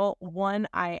be real, one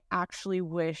I actually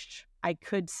wish I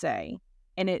could say.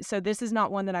 So this is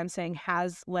not one that I'm saying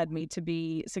has led me to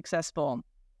be successful.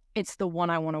 It's the one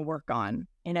I want to work on.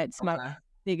 And it's my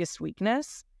biggest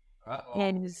weakness.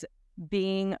 And is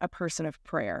being a person of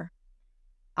prayer.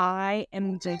 I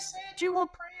am just... You were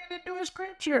praying and doing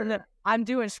scripture. I'm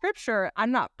doing scripture.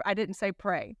 I didn't say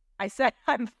pray. I said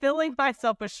I'm filling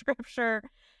myself with scripture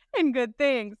and good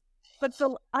things. But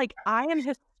I am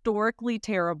historically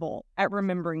terrible at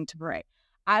remembering to pray.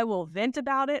 I will vent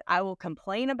about it. I will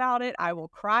complain about it. I will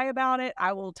cry about it.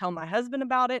 I will tell my husband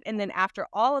about it. And then after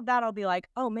all of that, I'll be like,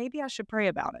 oh, maybe I should pray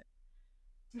about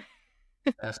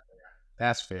it.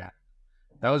 That's fair.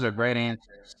 Those are great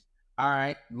answers. All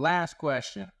right. Last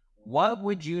question. What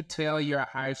would you tell your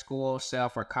high school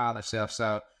self or college self?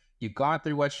 So you've gone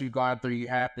through what you've gone through. You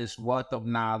have this wealth of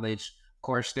knowledge, of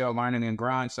course, still learning and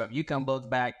growing. So if you can look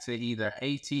back to either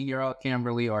 18-year-old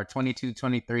Kimberly or 22,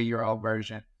 23-year-old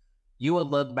version, you would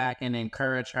look back and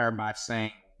encourage her by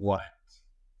saying what?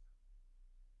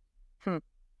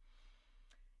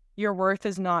 Your worth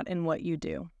is not in what you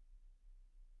do.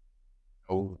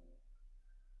 Oh.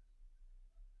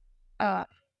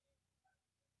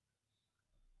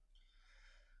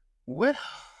 Well,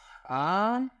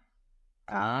 I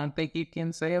don't think you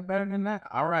can say it better than that.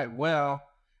 All right. Well,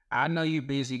 I know you're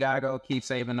busy. You got to go keep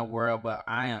saving the world, but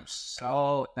I am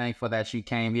so thankful that you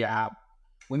came here.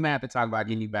 We may have to talk about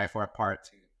getting you back for a part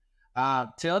 2.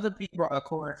 Tell the people, of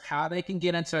course, how they can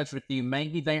get in touch with you.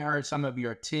 Maybe they heard some of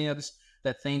your tips,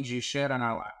 the things you shared on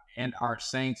our life, and are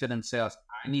saying to themselves,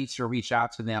 I need to reach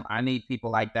out to them. I need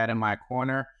people like that in my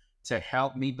corner to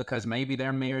help me, because maybe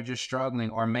their marriage is struggling,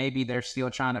 or maybe they're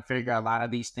still trying to figure a lot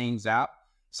of these things out.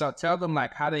 So tell them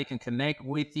how they can connect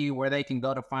with you, where they can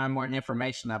go to find more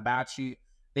information about you.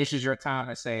 This is your time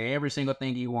to say every single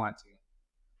thing you want to.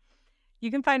 You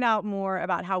can find out more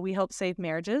about how we help save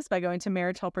marriages by going to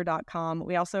marriagehelper.com.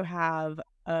 We also have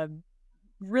a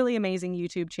really amazing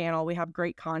YouTube channel. We have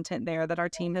great content there that our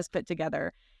team has put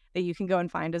together that you can go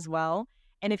and find as well.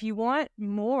 And if you want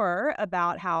more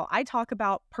about how I talk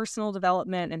about personal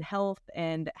development and health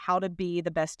and how to be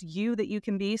the best you that you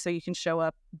can be so you can show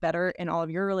up better in all of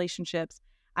your relationships,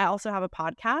 I also have a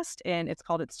podcast, and it's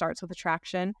called It Starts With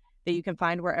Attraction, that you can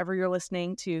find wherever you're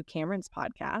listening to Cameron's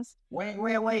podcast.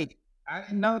 Wait. I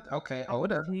didn't know. Okay,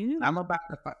 hold up. I'm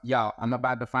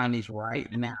about to find these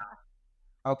right now.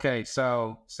 Okay,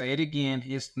 so say it again.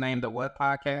 It's named the what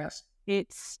podcast?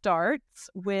 It Starts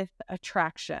With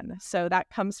Attraction. So that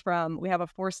comes from, we have a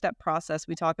 4-step process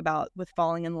we talk about with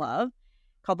falling in love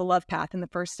called the love path. And the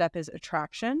first step is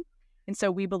attraction. And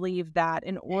so we believe that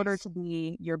in order to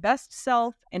be your best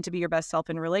self and to be your best self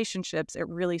in relationships, it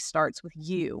really starts with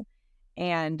you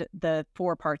and the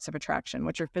 4 parts of attraction,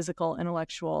 which are physical,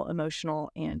 intellectual, emotional,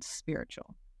 and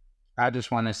spiritual. I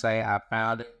just want to say I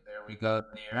found it. There we go.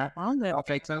 There.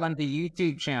 Okay, so on the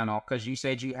YouTube channel, because you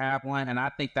said you have one, and I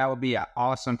think that would be an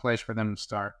awesome place for them to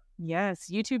start. Yes,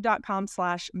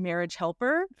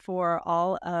 youtube.com/marriagehelper for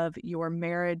all of your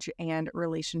marriage and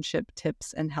relationship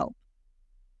tips and help.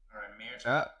 All right, marriage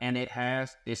up. And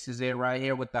this is it right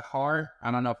here with the heart.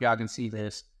 I don't know if y'all can see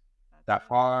this. The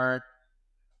heart.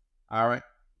 All right.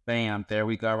 Bam. There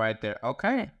we go right there.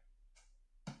 Okay.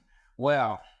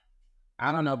 Well,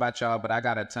 I don't know about y'all, but I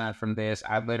got a ton from this.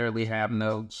 I literally have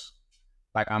notes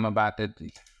like I'm about to.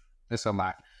 It's a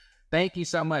lot. Thank you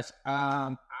so much.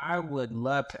 I would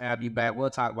love to have you back. We'll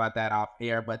talk about that off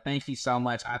air, but thank you so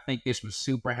much. I think this was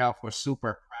super helpful,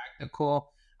 super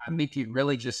practical. I think it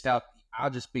really just helped.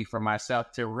 I'll just speak for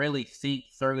myself to really think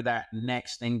through that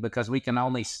next thing, because we can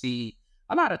only see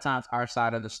a lot of times our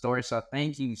side of the story. So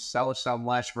thank you so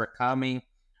much for coming.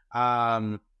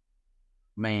 Man.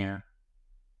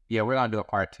 Yeah, we're going to do a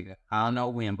part 2. I don't know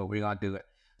when, but we're going to do it.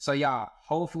 So y'all,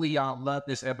 hopefully y'all love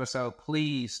this episode.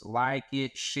 Please like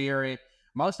it, share it.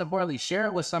 Most importantly, share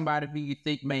it with somebody who you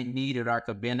think may need it or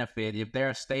could benefit. If they're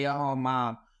a stay-at-home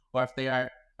mom, or if they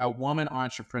are a woman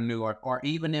entrepreneur, or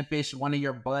even if it's one of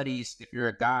your buddies, if you're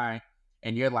a guy,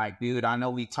 and you're like, dude, I know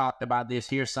we talked about this.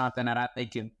 Here's something that I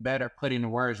think is better put in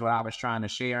words what I was trying to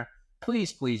share.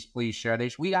 Please, please, please share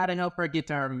this. We got to help her get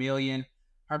to her million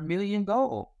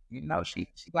goal. You know, she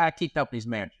got to keep up these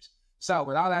marriages. So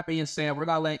with all that being said, we're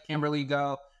going to let Kimberly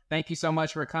go. thank you so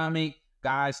much for coming.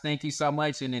 Guys, thank you so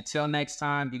much. And until next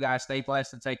time, you guys stay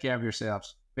blessed and take care of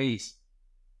yourselves. Peace.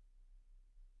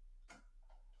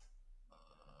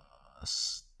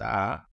 Stop.